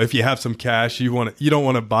right. If you have some cash, you don't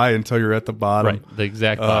want to buy until you're at the bottom. Right. The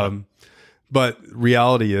exact bottom. But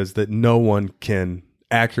reality is that no one can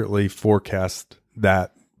accurately forecast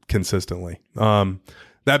that consistently.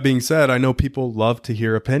 That being said, I know people love to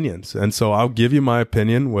hear opinions. And so I'll give you my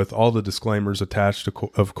opinion with all the disclaimers attached,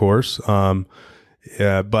 of course.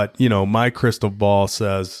 But my crystal ball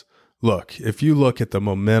says, look, if you look at the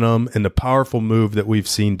momentum and the powerful move that we've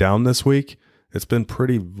seen down this week, it's been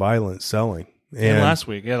pretty violent selling. And last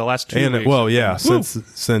week, the last 2 weeks. Well, yeah, since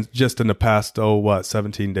just in the past,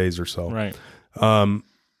 17 days or so. Right.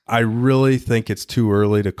 I really think it's too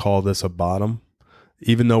early to call this a bottom.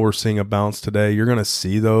 even though we're seeing a bounce today, you're going to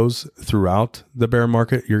see those throughout the bear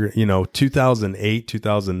market. 2008,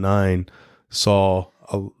 2009 saw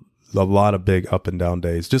a lot of big up and down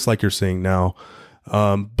days, just like you're seeing now.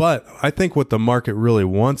 But I think what the market really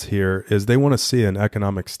wants here is they want to see an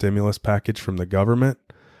economic stimulus package from the government.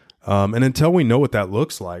 And until we know what that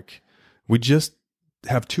looks like, we just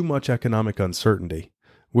have too much economic uncertainty.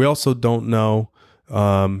 We also don't know,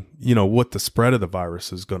 what the spread of the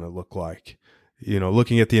virus is going to look like.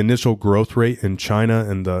 Looking at the initial growth rate in China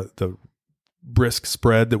and the brisk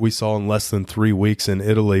spread that we saw in less than 3 weeks in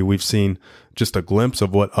Italy, we've seen just a glimpse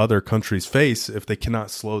of what other countries face if they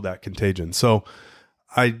cannot slow that contagion. So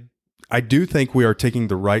I do think we are taking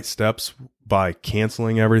the right steps by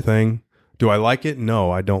canceling everything. Do I like it? No,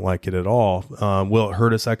 I don't like it at all. Will it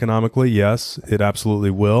hurt us economically? Yes, it absolutely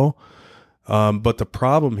will. But the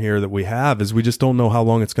problem here that we have is we just don't know how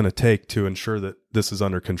long it's going to take to ensure that this is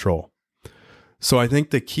under control. So I think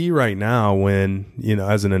the key right now when,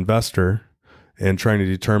 as an investor and trying to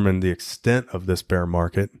determine the extent of this bear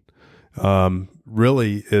market,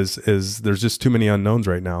 really is there's just too many unknowns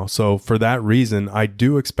right now. So for that reason, I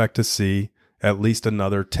do expect to see at least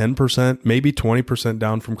another 10%, maybe 20%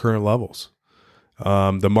 down from current levels.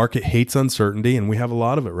 The market hates uncertainty, and we have a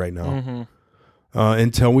lot of it right now.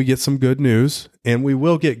 Until we get some good news, and we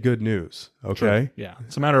will get good news. Okay. Sure. Yeah.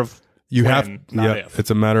 It's a matter of not if. It's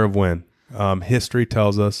a matter of when. History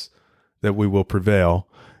tells us that we will prevail.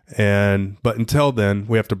 But until then,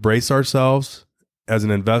 we have to brace ourselves as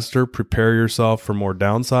an investor, prepare yourself for more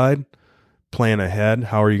downside, plan ahead.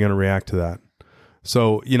 How are you going to react to that?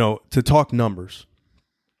 So, to talk numbers,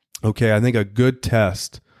 okay, I think a good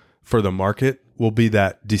test for the market will be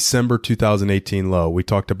that December 2018 low. We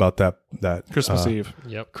talked about that Christmas Eve.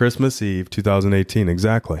 Yep. Christmas Eve 2018,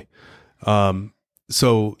 exactly.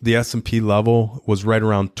 So the S&P level was right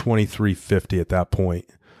around 2350 at that point.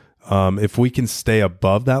 If we can stay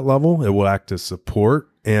above that level, it will act as support.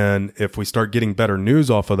 And if we start getting better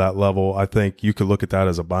news off of that level, I think you could look at that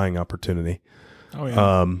as a buying opportunity. Oh,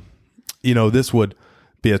 yeah. This would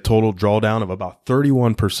be a total drawdown of about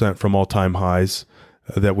 31% from all-time highs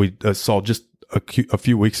that we saw just a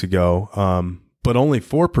few weeks ago, but only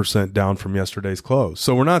 4% down from yesterday's close.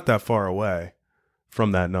 So we're not that far away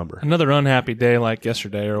from that number. Another unhappy day like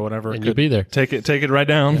yesterday or whatever. And you'll be there. Take it right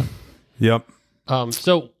down. Yeah. Yep.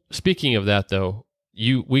 So speaking of that, though,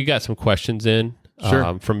 we got some questions in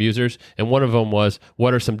from users, and one of them was,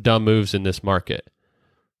 what are some dumb moves in this market?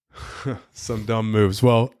 Some dumb moves.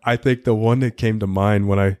 Well, I think the one that came to mind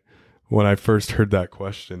when I first heard that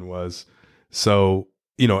question was, so,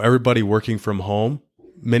 everybody working from home,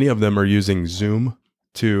 many of them are using Zoom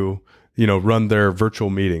to, run their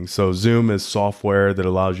virtual meetings. So Zoom is software that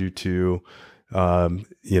allows you to,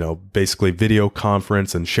 basically video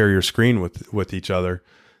conference and share your screen with each other.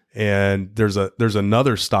 And there's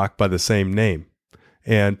another stock by the same name,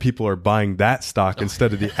 and people are buying that stock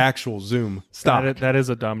instead of the actual Zoom stock. That is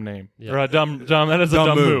a dumb name. Yeah. Or a dumb. That is a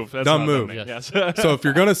dumb move. That's dumb move. Yes. So if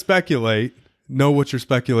you're going to speculate, know what you're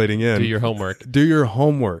speculating in. Do your homework. Do your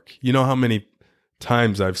homework. You know how many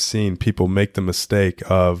times I've seen people make the mistake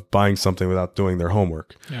of buying something without doing their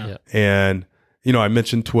homework. Yeah. And, I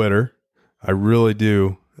mentioned Twitter. I really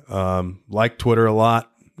do like Twitter a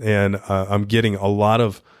lot. And I'm getting a lot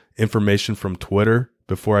of information from Twitter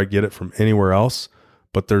before I get it from anywhere else.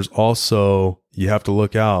 But there's also, you have to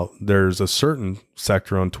look out. There's a certain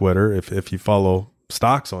sector on Twitter, if you follow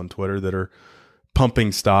stocks on Twitter, that are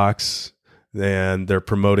pumping stocks and they're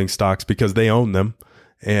promoting stocks because they own them.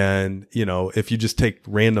 And, if you just take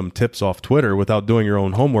random tips off Twitter without doing your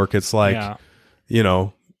own homework, it's like,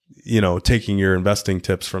 taking your investing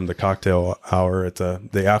tips from the cocktail hour at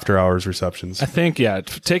the after hours receptions. I think,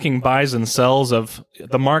 taking buys and sells of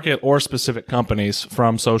the market or specific companies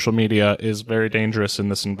from social media is very dangerous in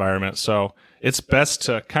this environment. So it's best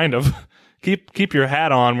to kind of keep your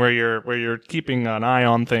hat on where you're keeping an eye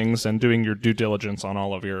on things and doing your due diligence on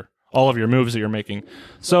all of your moves that you're making.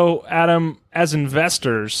 So, Adam, as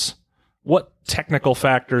investors, what technical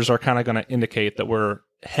factors are kind of going to indicate that we're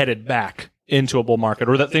headed back into a bull market,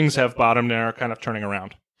 or that things have bottomed and are kind of turning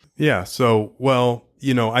around? Yeah. So,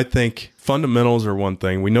 I think fundamentals are one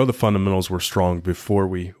thing. We know the fundamentals were strong before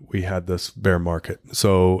we had this bear market.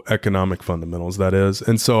 So economic fundamentals, that is.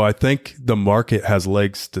 And so I think the market has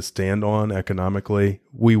legs to stand on economically.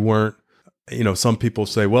 We weren't, some people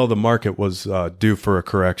say, well, the market was due for a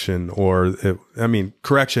correction,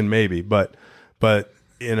 correction maybe, but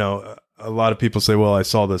a lot of people say, well, I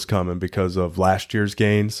saw this coming because of last year's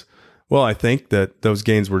gains. Well, I think that those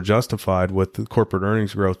gains were justified with the corporate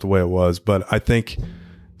earnings growth the way it was. But I think,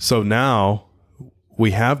 so now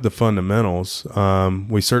we have the fundamentals.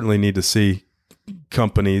 We certainly need to see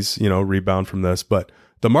companies, rebound from this, but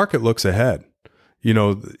the market looks ahead.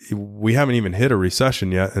 We haven't even hit a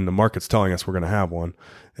recession yet, and the market's telling us we're going to have one.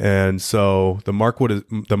 And so the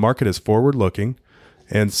market is forward looking.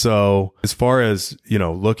 And so as far as,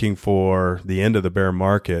 looking for the end of the bear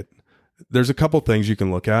market, there's a couple things you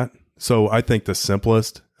can look at. So I think the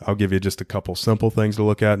simplest, I'll give you just a couple simple things to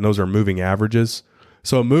look at, and those are moving averages.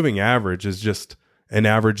 So a moving average is just an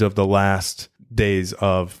average of the last days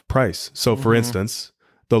of price. So for instance,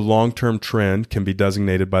 the long-term trend can be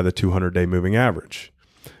designated by the 200-day moving average.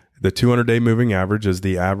 The 200-day moving average is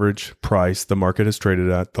the average price the market has traded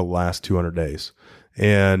at the last 200 days.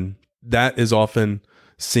 And that is often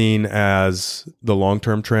seen as the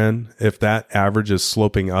long-term trend. If that average is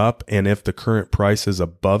sloping up and if the current price is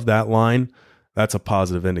above that line, that's a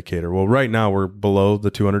positive indicator. Well, right now we're below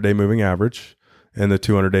the 200-day moving average, and the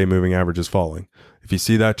 200-day moving average is falling. If you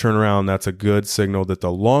see that turn around, that's a good signal that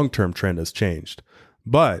the long-term trend has changed.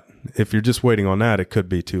 But if you're just waiting on that, it could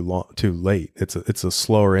be too late. It's a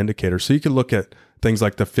slower indicator. So you can look at things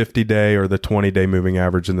like the 50-day or the 20-day moving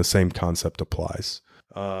average, and the same concept applies.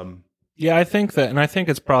 Yeah, I think that, and I think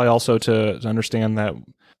it's probably also to understand that,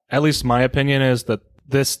 at least my opinion is that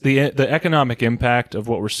the economic impact of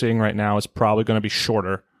what we're seeing right now is probably going to be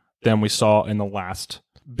shorter than we saw in the last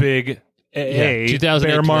big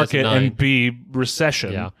bear market and B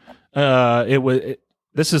recession. Yeah.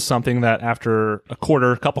 This is something that after a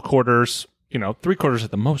couple quarters, 3 quarters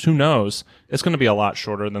at the most, who knows? It's going to be a lot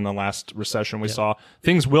shorter than the last recession we saw.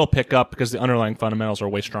 Things will pick up because the underlying fundamentals are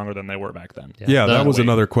way stronger than they were back then. Yeah, that was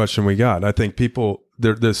another question we got. I think people,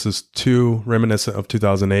 this is too reminiscent of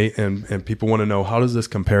 2008, and people want to know, how does this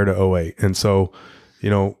compare to 2008? And so,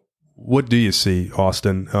 what do you see,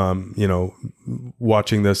 Austin,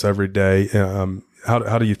 watching this every day?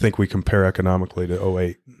 How do you think we compare economically to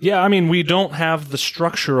 2008? Yeah, I mean, we don't have the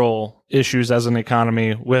structural issues as an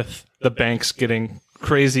economy with the banks getting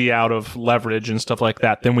crazy out of leverage and stuff like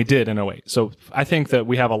that than we did in 2008. So I think that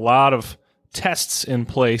we have a lot of tests in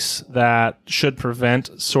place that should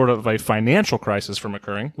prevent sort of a financial crisis from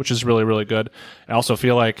occurring, which is really, really good. I also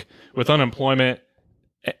feel like with unemployment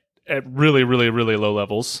at really, really, really low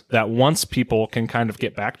levels, that once people can kind of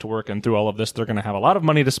get back to work and through all of this, they're going to have a lot of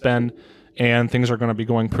money to spend and things are going to be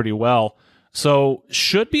going pretty well. So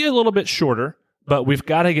should be a little bit shorter, but we've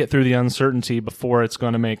got to get through the uncertainty before it's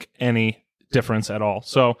going to make any difference at all.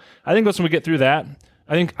 So I think once we get through that,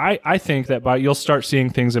 I think that you'll start seeing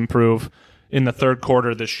things improve in the third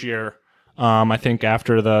quarter this year. I think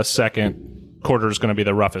after the second quarter is going to be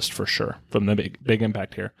the roughest for sure from the big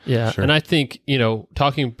impact here. Yeah, sure. And I think,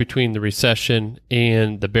 talking between the recession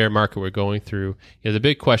and the bear market we're going through, the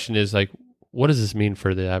big question is like, what does this mean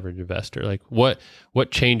for the average investor? Like what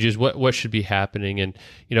changes, what should be happening? And,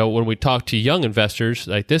 when we talk to young investors,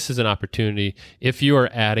 like this is an opportunity. If you are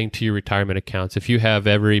adding to your retirement accounts, if you have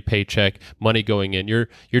every paycheck money going in,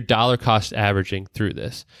 you're dollar cost averaging through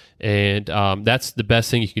this. And that's the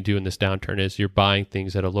best thing you can do in this downturn is you're buying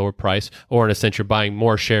things at a lower price, or in a sense, you're buying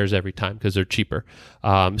more shares every time because they're cheaper.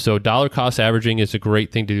 So dollar cost averaging is a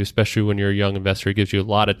great thing to do, especially when you're a young investor. It gives you a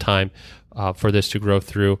lot of time for this to grow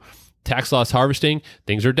through. Tax loss harvesting,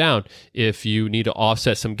 things are down. If you need to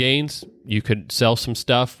offset some gains, you could sell some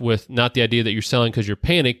stuff with not the idea that you're selling because you're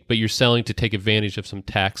panicked, but you're selling to take advantage of some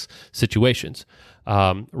tax situations.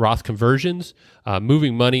 Roth conversions,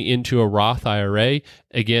 moving money into a Roth IRA,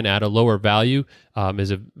 again, at a lower value is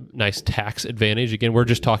a nice tax advantage. Again, we're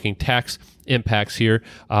just talking tax impacts here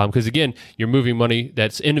because, again, you're moving money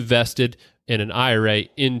that's invested in an IRA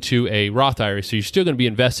into a Roth IRA. So you're still going to be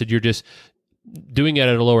invested. You're just doing it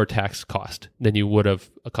at a lower tax cost than you would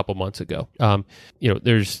have a couple months ago.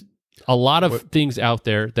 There's a lot of things out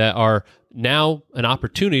there that are now an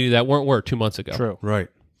opportunity that weren't 2 months ago. True. Right.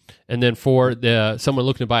 And then for someone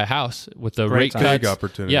looking to buy a house with the rate cuts, big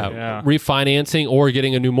opportunity. Yeah, refinancing or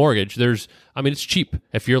getting a new mortgage. It's cheap.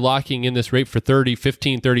 If you're locking in this rate for 30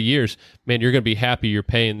 years, man, you're going to be happy you're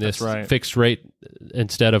paying this fixed rate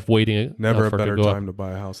instead of waiting. Never a for better it to go time up. to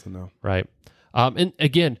buy a house than now. Right. And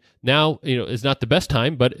again, now, is not the best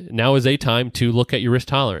time, but now is a time to look at your risk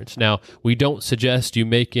tolerance. Now, we don't suggest you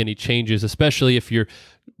make any changes, especially if you're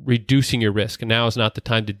reducing your risk. And now is not the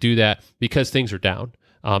time to do that because things are down.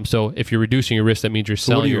 So if you're reducing your risk, that means you're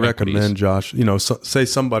selling your equities. What do you recommend, Josh? Say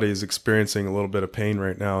somebody is experiencing a little bit of pain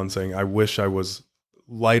right now and saying, I wish I was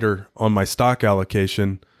lighter on my stock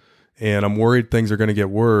allocation and I'm worried things are going to get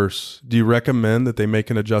worse. Do you recommend that they make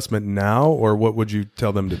an adjustment now, or what would you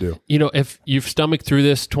tell them to do? If you've stomached through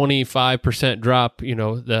this 25% drop,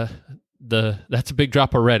 the that's a big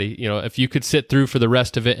drop already. If you could sit through for the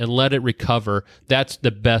rest of it and let it recover, that's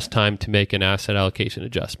the best time to make an asset allocation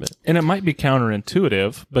adjustment. And it might be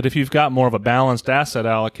counterintuitive, but if you've got more of a balanced asset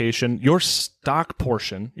allocation, your stock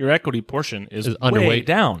portion, your equity portion is way underweight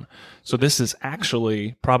down. So this is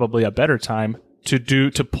actually probably a better time to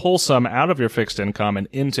pull some out of your fixed income and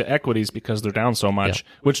into equities because they're down so much,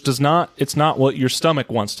 which it's not what your stomach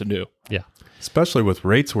wants to do. Yeah. Especially with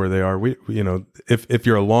rates where they are, if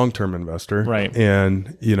you're a long-term investor, right,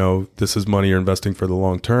 and this is money you're investing for the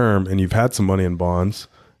long term, and you've had some money in bonds,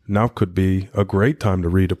 now could be a great time to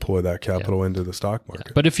redeploy that capital into the stock market.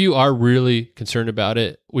 Yeah. But if you are really concerned about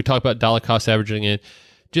it, we talk about dollar cost averaging in,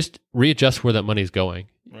 just readjust where that money is going.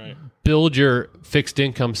 Right. Build your fixed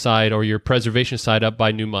income side or your preservation side up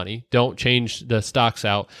by new money. Don't change the stocks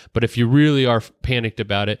out. But if you really are panicked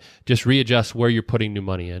about it, just readjust where you're putting new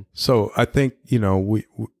money in. So I think, we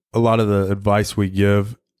a lot of the advice we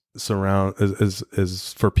give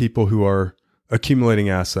is for people who are accumulating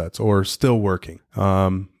assets or still working.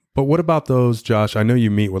 But what about those, Josh? I know you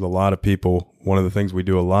meet with a lot of people. One of the things we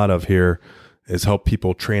do a lot of here is help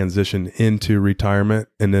people transition into retirement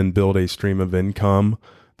and then build a stream of income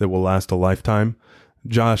that will last a lifetime.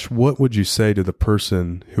 Josh, what would you say to the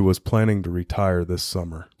person who was planning to retire this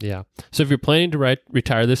summer? Yeah. So if you're planning to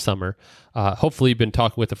retire this summer, hopefully you've been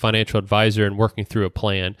talking with a financial advisor and working through a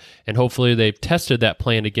plan. And hopefully they've tested that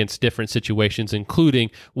plan against different situations, including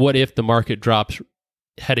what if the market drops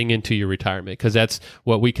heading into your retirement, because that's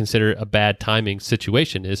what we consider a bad timing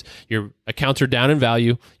situation. Is your accounts are down in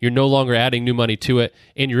value, you're no longer adding new money to it,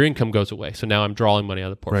 and your income goes away. So now I'm drawing money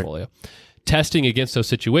out of the portfolio. Right. Testing against those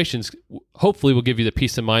situations hopefully will give you the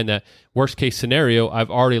peace of mind that worst case scenario, I've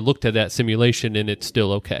already looked at that simulation and it's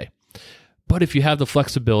still okay. But if you have the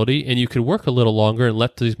flexibility and you can work a little longer and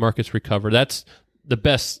let these markets recover, that's the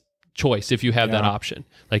best choice if you have that option.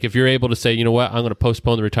 Like if you're able to say, you know what, I'm going to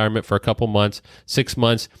postpone the retirement for a couple months, 6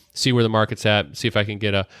 months, see where the market's at, see if I can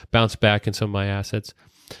get a bounce back in some of my assets.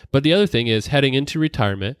 But the other thing is heading into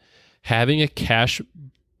retirement, having a cash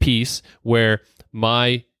piece where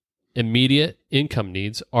my immediate income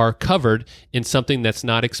needs are covered in something that's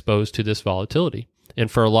not exposed to this volatility. And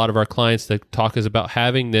for a lot of our clients, the talk is about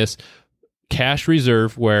having this cash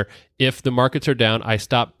reserve where if the markets are down, I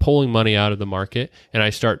stop pulling money out of the market and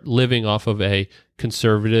I start living off of a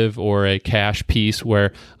conservative or a cash piece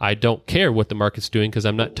where I don't care what the market's doing because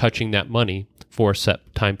I'm not touching that money for a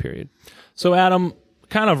set time period. So Adam,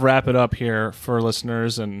 kind of wrap it up here for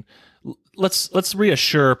listeners, and let's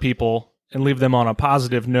reassure people and leave them on a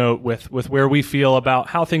positive note with where we feel about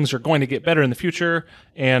how things are going to get better in the future,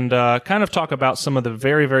 and kind of talk about some of the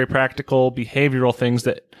very, very practical behavioral things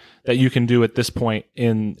that you can do at this point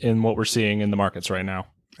in what we're seeing in the markets right now.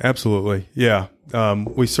 Absolutely. Yeah.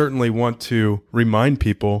 We certainly want to remind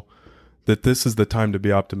people that this is the time to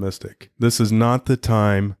be optimistic. This is not the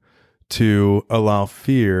time to allow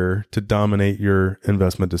fear to dominate your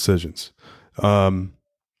investment decisions.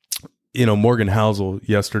 Morgan Housel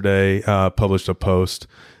yesterday published a post,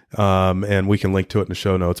 and we can link to it in the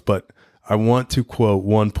show notes. But I want to quote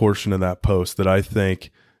one portion of that post that I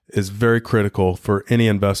think is very critical for any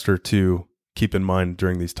investor to keep in mind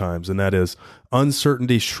during these times. And that is,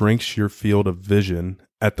 uncertainty shrinks your field of vision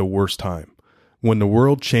at the worst time. When the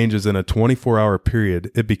world changes in a 24-hour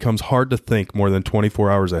period, it becomes hard to think more than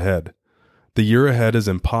 24 hours ahead. The year ahead is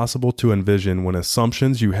impossible to envision when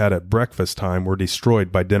assumptions you had at breakfast time were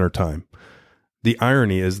destroyed by dinner time. The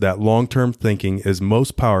irony is that long-term thinking is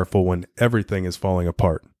most powerful when everything is falling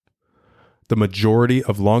apart. The majority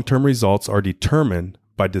of long-term results are determined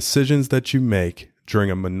by decisions that you make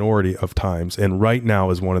during a minority of times, and right now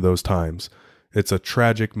is one of those times. It's a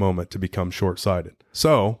tragic moment to become short-sighted.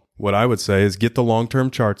 So, what I would say is get the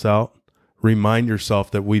long-term charts out, remind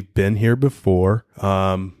yourself that we've been here before,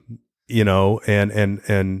 and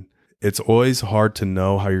it's always hard to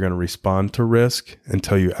know how you're going to respond to risk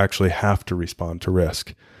until you actually have to respond to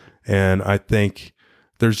risk. And I think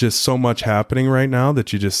there's just so much happening right now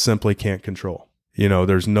that you just simply can't control.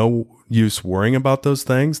 There's no use worrying about those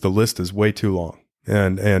things. The list is way too long,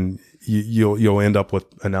 and you'll end up with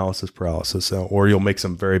analysis paralysis, or you'll make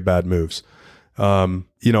some very bad moves.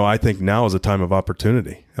 I think now is a time of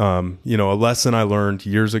opportunity. A lesson I learned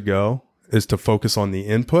years ago is to focus on the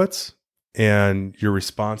inputs and your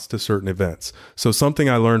response to certain events. So something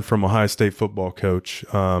I learned from Ohio State football coach,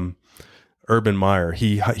 Urban Meyer,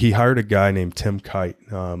 he hired a guy named Tim Kite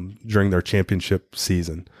during their championship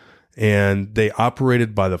season. And they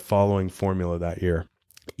operated by the following formula that year.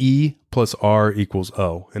 E plus R equals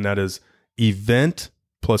O. And that is event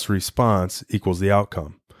plus response equals the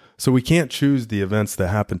outcome. So we can't choose the events that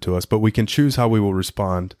happen to us, but we can choose how we will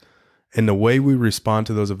respond And the way we respond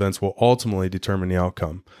to those events will ultimately determine the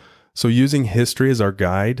outcome. So using history as our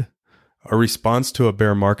guide, our response to a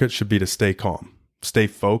bear market should be to stay calm, stay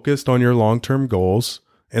focused on your long-term goals,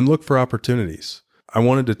 and look for opportunities. I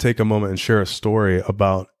wanted to take a moment and share a story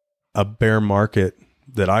about a bear market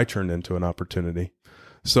that I turned into an opportunity.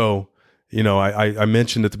 So, I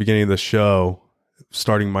mentioned at the beginning of the show,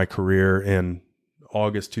 starting my career in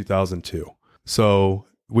August 2002. So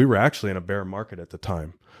we were actually in a bear market at the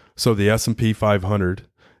time. So the S&P 500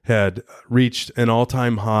 had reached an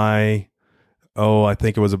all-time high, I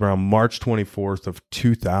think it was around March 24th of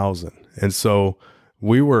 2000. And so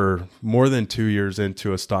we were more than 2 years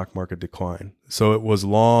into a stock market decline. So it was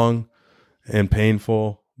long and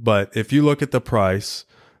painful. But if you look at the price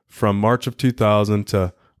from March of 2000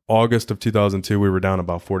 to August of 2002, we were down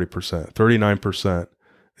about 40%, 39%.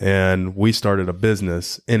 And we started a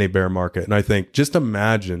business in a bear market. And I think just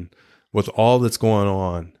imagine with all that's going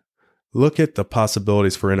on, look at the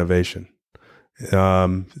possibilities for innovation.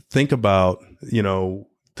 Think about,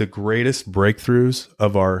 the greatest breakthroughs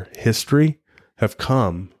of our history have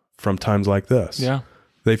come from times like this. Yeah.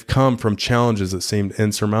 They've come from challenges that seemed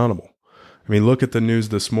insurmountable. I mean, look at the news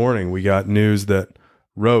this morning. We got news that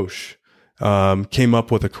Roche came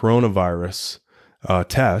up with a coronavirus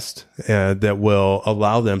test that will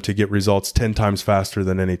allow them to get results 10 times faster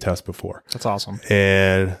than any test before. That's awesome.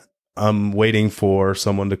 And I'm waiting for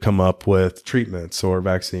someone to come up with treatments or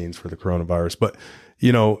vaccines for the coronavirus. But,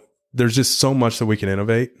 there's just so much that we can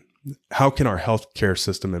innovate. How can our healthcare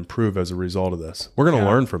system improve as a result of this? We're going to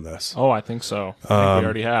learn from this. Oh, I think so. I think we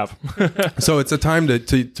already have. So it's a time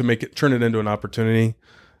to make it, turn it into an opportunity.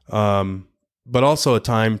 But also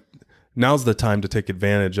now's the time to take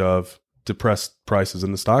advantage of depressed prices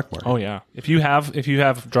in the stock market. Oh yeah. If you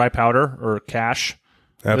have dry powder or cash,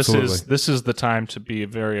 absolutely, this is the time to be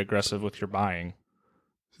very aggressive with your buying.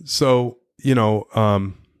 So,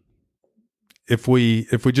 if we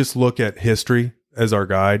just look at history as our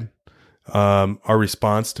guide, our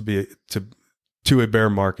response to a bear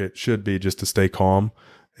market should be just to stay calm.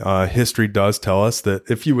 History does tell us that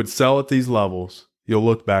if you would sell at these levels, you'll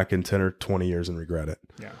look back in 10 or 20 years and regret it.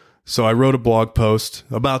 Yeah. So I wrote a blog post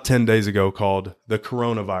about 10 days ago called The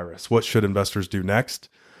Coronavirus: What Should Investors Do Next?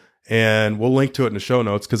 And we'll link to it in the show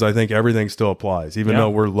notes because I think everything still applies. Even though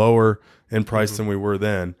we're lower in price than we were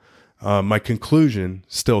then, my conclusion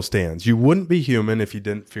still stands. You wouldn't be human if you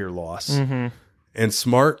didn't fear loss. Mm-hmm. And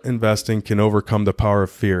smart investing can overcome the power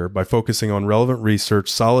of fear by focusing on relevant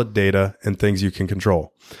research, solid data, and things you can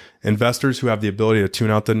control. Investors who have the ability to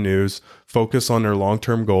tune out the news, focus on their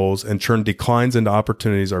long-term goals, and turn declines into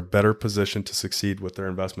opportunities are better positioned to succeed with their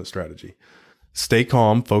investment strategy. Stay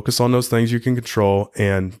calm, focus on those things you can control,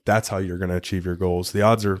 and that's how you're going to achieve your goals. The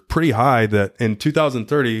odds are pretty high that in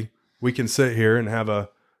 2030, we can sit here and have a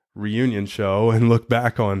reunion show and look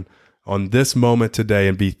back on this moment today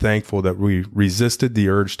and be thankful that we resisted the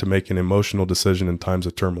urge to make an emotional decision in times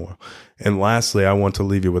of turmoil. And lastly, I want to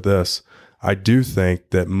leave you with this. I do think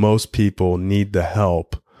that most people need the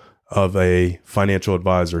help of a financial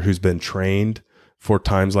advisor who's been trained for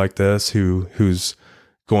times like this, who's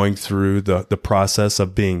going through the process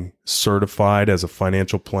of being certified as a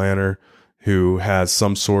financial planner, who has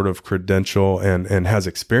some sort of credential and has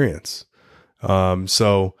experience.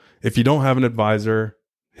 So if you don't have an advisor,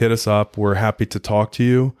 hit us up. We're happy to talk to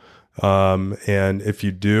you. And if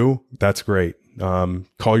you do, that's great.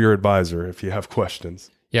 Call your advisor if you have questions.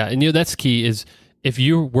 Yeah. And that's key is if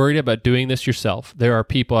you're worried about doing this yourself, there are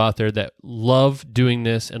people out there that love doing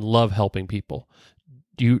this and love helping people.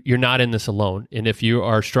 You're not in this alone. And if you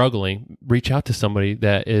are struggling, reach out to somebody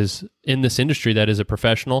that is in this industry that is a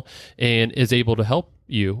professional and is able to help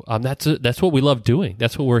you. That's what we love doing.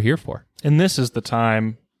 That's what we're here for. And this is the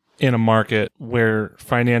time in a market where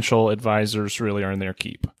financial advisors really are in their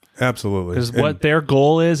keep. Absolutely. Because what their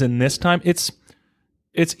goal is in this time, it's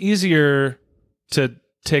easier to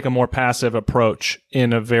take a more passive approach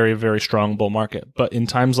in a very, very strong bull market. But in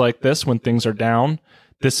times like this, when things are down,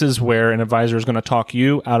 this is where an advisor is going to talk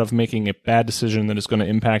you out of making a bad decision that is going to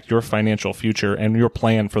impact your financial future and your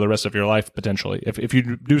plan for the rest of your life, potentially, if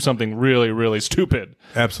you do something really, really stupid.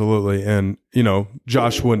 Absolutely. And,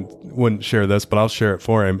 Josh wouldn't share this, but I'll share it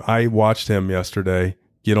for him. I watched him yesterday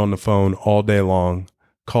get on the phone all day long,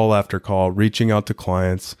 call after call, reaching out to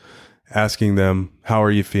clients, asking them, how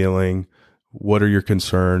are you feeling? What are your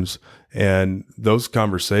concerns? And those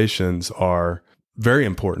conversations are very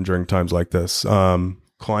important during times like this.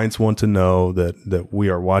 Clients want to know that we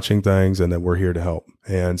are watching things and that we're here to help.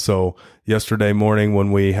 And so yesterday morning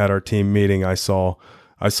when we had our team meeting, I saw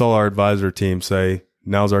our advisor team say,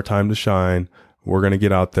 now's our time to shine. we're going to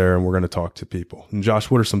get out there and we're going to talk to people. And Josh,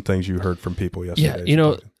 what are some things you heard from people yesterday?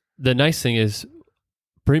 Yeah, the nice thing is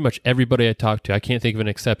pretty much everybody I talked to, I can't think of an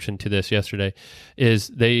exception to this yesterday, is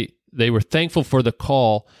they were thankful for the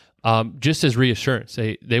call just as reassurance.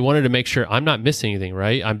 They wanted to make sure I'm not missing anything,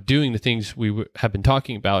 right? I'm doing the things we have been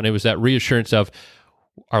talking about. And it was that reassurance of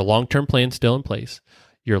our long-term plan still in place.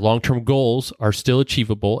 Your long-term goals are still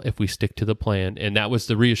achievable if we stick to the plan. And that was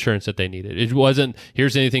the reassurance that they needed. It wasn't,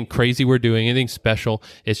 here's anything crazy we're doing, anything special.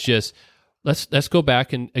 It's just, let's go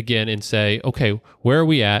back and say, okay, where are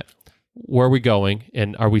we at? Where are we going?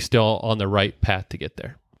 And are we still on the right path to get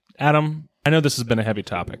there? Adam, I know this has been a heavy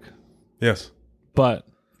topic. Yes. But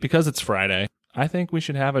because it's Friday, I think we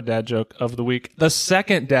should have a dad joke of the week. The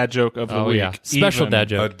second dad joke of the week. Yeah. Special dad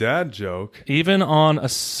joke. A dad joke. Even on a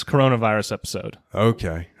coronavirus episode.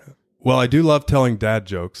 Okay. Well, I do love telling dad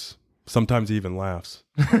jokes. Sometimes he even laughs.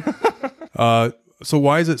 So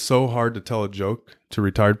why is it so hard to tell a joke to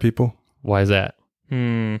retired people? Why is that?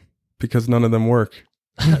 Because none of them work.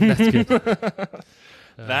 That's good.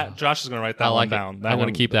 That Josh is going to write that one down. I'm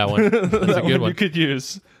going to keep that one. That's a good one. You could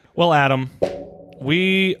use. Well, Adam,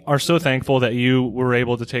 we are so thankful that you were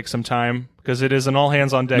able to take some time because it is an all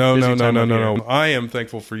hands on deck. No. No. I am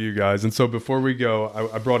thankful for you guys. And so before we go,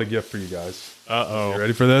 I brought a gift for you guys. Uh-oh. You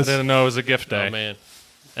ready for this? I didn't know it was a gift day. Oh, man.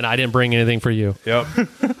 And I didn't bring anything for you. Yep.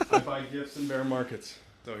 I buy gifts in bear markets.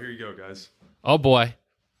 So here you go, guys. Oh, boy.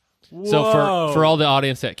 Whoa. So for all the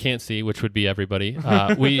audience that can't see, which would be everybody,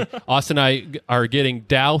 Austin and I are getting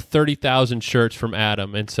Dow 30,000 shirts from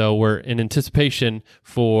Adam, and so we're in anticipation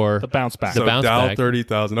for the bounce back. The bounce Dow back.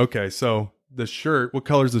 30,000. Okay, so the shirt. What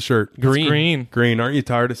color is the shirt? Green. It's green. Green. Aren't you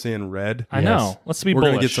tired of seeing red? I know. Let's be We're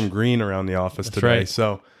bullish. going to get some green around the office That's today. right.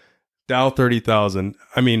 So Dow 30,000.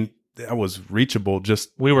 I mean, that was reachable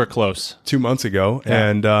just We were close. 2 months ago, Yeah.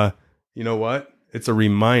 and you know what? It's a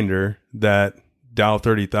reminder that Dow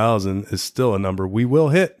 30,000 is still a number we will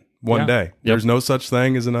hit one day. There's no such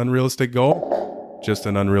thing as an unrealistic goal, just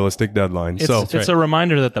an unrealistic deadline. It's a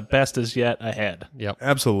reminder that the best is yet ahead. Yep.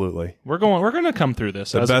 Absolutely. We're going to come through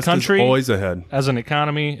this. The As best a country, is always ahead. as an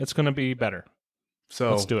economy, it's going to be better.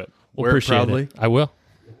 So Let's do it. We'll wear it appreciate proudly. it. I will.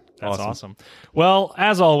 That's awesome. Well,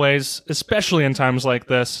 as always, especially in times like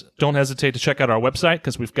this, don't hesitate to check out our website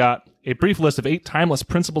because we've got a brief list of 8 timeless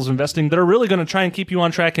principles of investing that are really going to try and keep you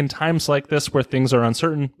on track in times like this where things are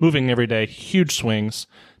uncertain, moving every day, huge swings.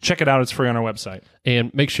 Check it out. It's free on our website.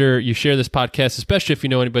 And make sure you share this podcast, especially if you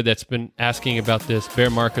know anybody that's been asking about this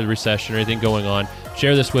bear market, recession, or anything going on.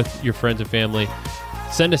 Share this with your friends and family.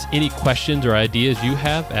 Send us any questions or ideas you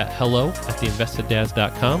have at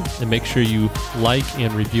hello@theinvesteddads.com, and make sure you like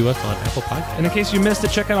and review us on Apple Podcasts. And in case you missed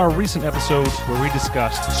it, check out our recent episode where we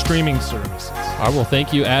discussed streaming services. All right, well,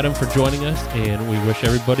 thank you, Adam, for joining us, and we wish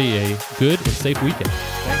everybody a good and safe weekend.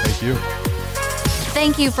 Thank you.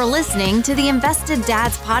 Thank you for listening to the Invested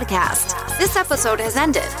Dads podcast. This episode has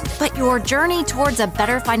ended, but your journey towards a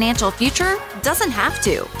better financial future doesn't have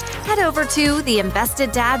to. Head over to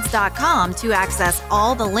theinvesteddads.com to access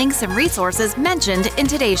all the links and resources mentioned in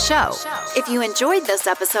today's show. If you enjoyed this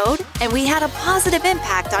episode and we had a positive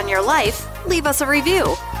impact on your life, leave us a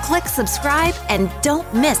review, click subscribe, and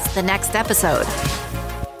don't miss the next episode.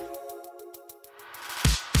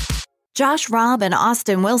 Josh Robb and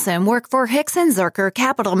Austin Wilson work for Hixon Zuercher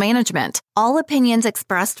Capital Management. All opinions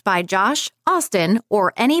expressed by Josh, Austin,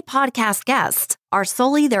 or any podcast guests are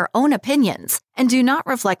solely their own opinions and do not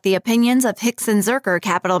reflect the opinions of Hixon Zuercher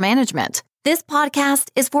Capital Management. This podcast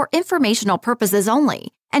is for informational purposes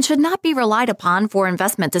only and should not be relied upon for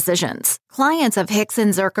investment decisions. Clients of Hixon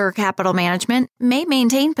Zuercher Capital Management may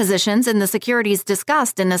maintain positions in the securities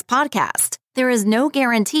discussed in this podcast. There is no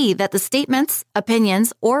guarantee that the statements,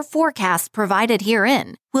 opinions, or forecasts provided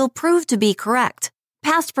herein will prove to be correct.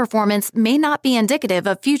 Past performance may not be indicative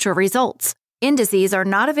of future results. Indices are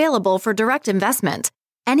not available for direct investment.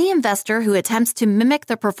 Any investor who attempts to mimic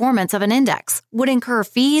the performance of an index would incur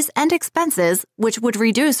fees and expenses which would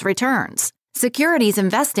reduce returns. Securities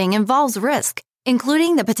investing involves risk,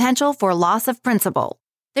 including the potential for loss of principal.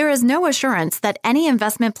 There is no assurance that any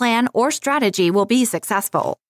investment plan or strategy will be successful.